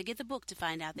 You got to get the book to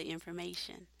find out the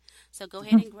information. So go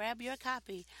ahead and grab your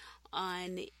copy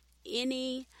on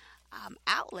any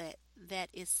outlet that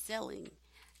is sells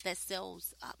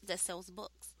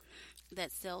books,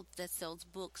 that sells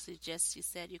books. It just, you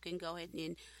said, you can go ahead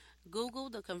and Google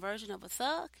The Conversion of a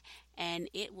Thug, and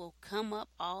it will come up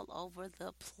all over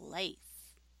the place.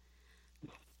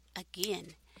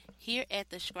 Again, here at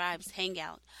the Scribes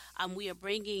Hangout, we are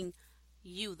bringing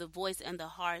you the voice and the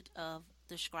heart of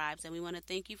the Scribes, and we want to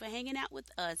thank you for hanging out with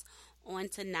us on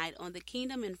tonight on the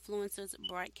Kingdom Influencers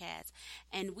broadcast.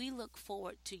 And we look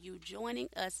forward to you joining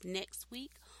us next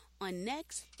week, on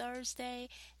next Thursday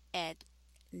at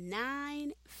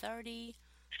 9:30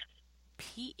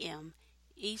 p.m.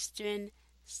 Eastern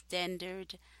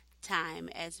Standard Time,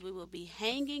 as we will be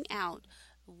hanging out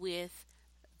with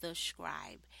the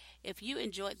Scribe. If you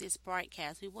enjoyed this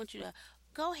broadcast, we want you to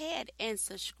go ahead and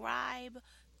subscribe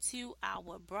to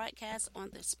our broadcast on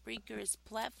the Speakers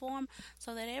platform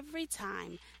so that every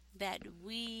time that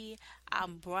we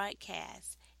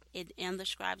broadcast in the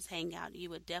Scribes Hangout, you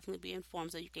would definitely be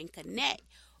informed so you can connect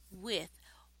with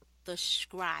the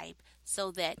scribe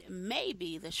so that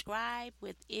maybe the scribe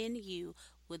within you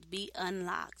would be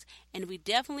unlocked. And we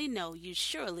definitely know you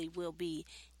surely will be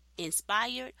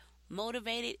inspired,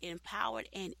 motivated, empowered,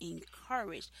 and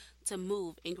encouraged to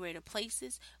move in greater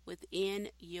places within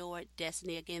your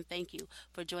destiny. Again, thank you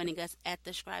for joining us at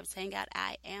the Scribes Hangout.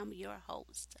 I am your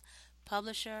host,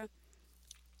 publisher,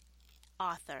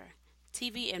 author,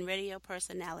 TV and radio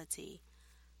personality,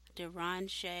 Deron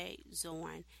Shea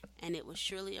Zorn, and it was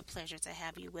surely a pleasure to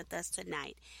have you with us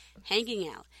tonight, hanging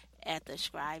out at the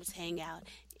Scribes Hangout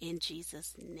in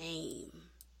Jesus' name.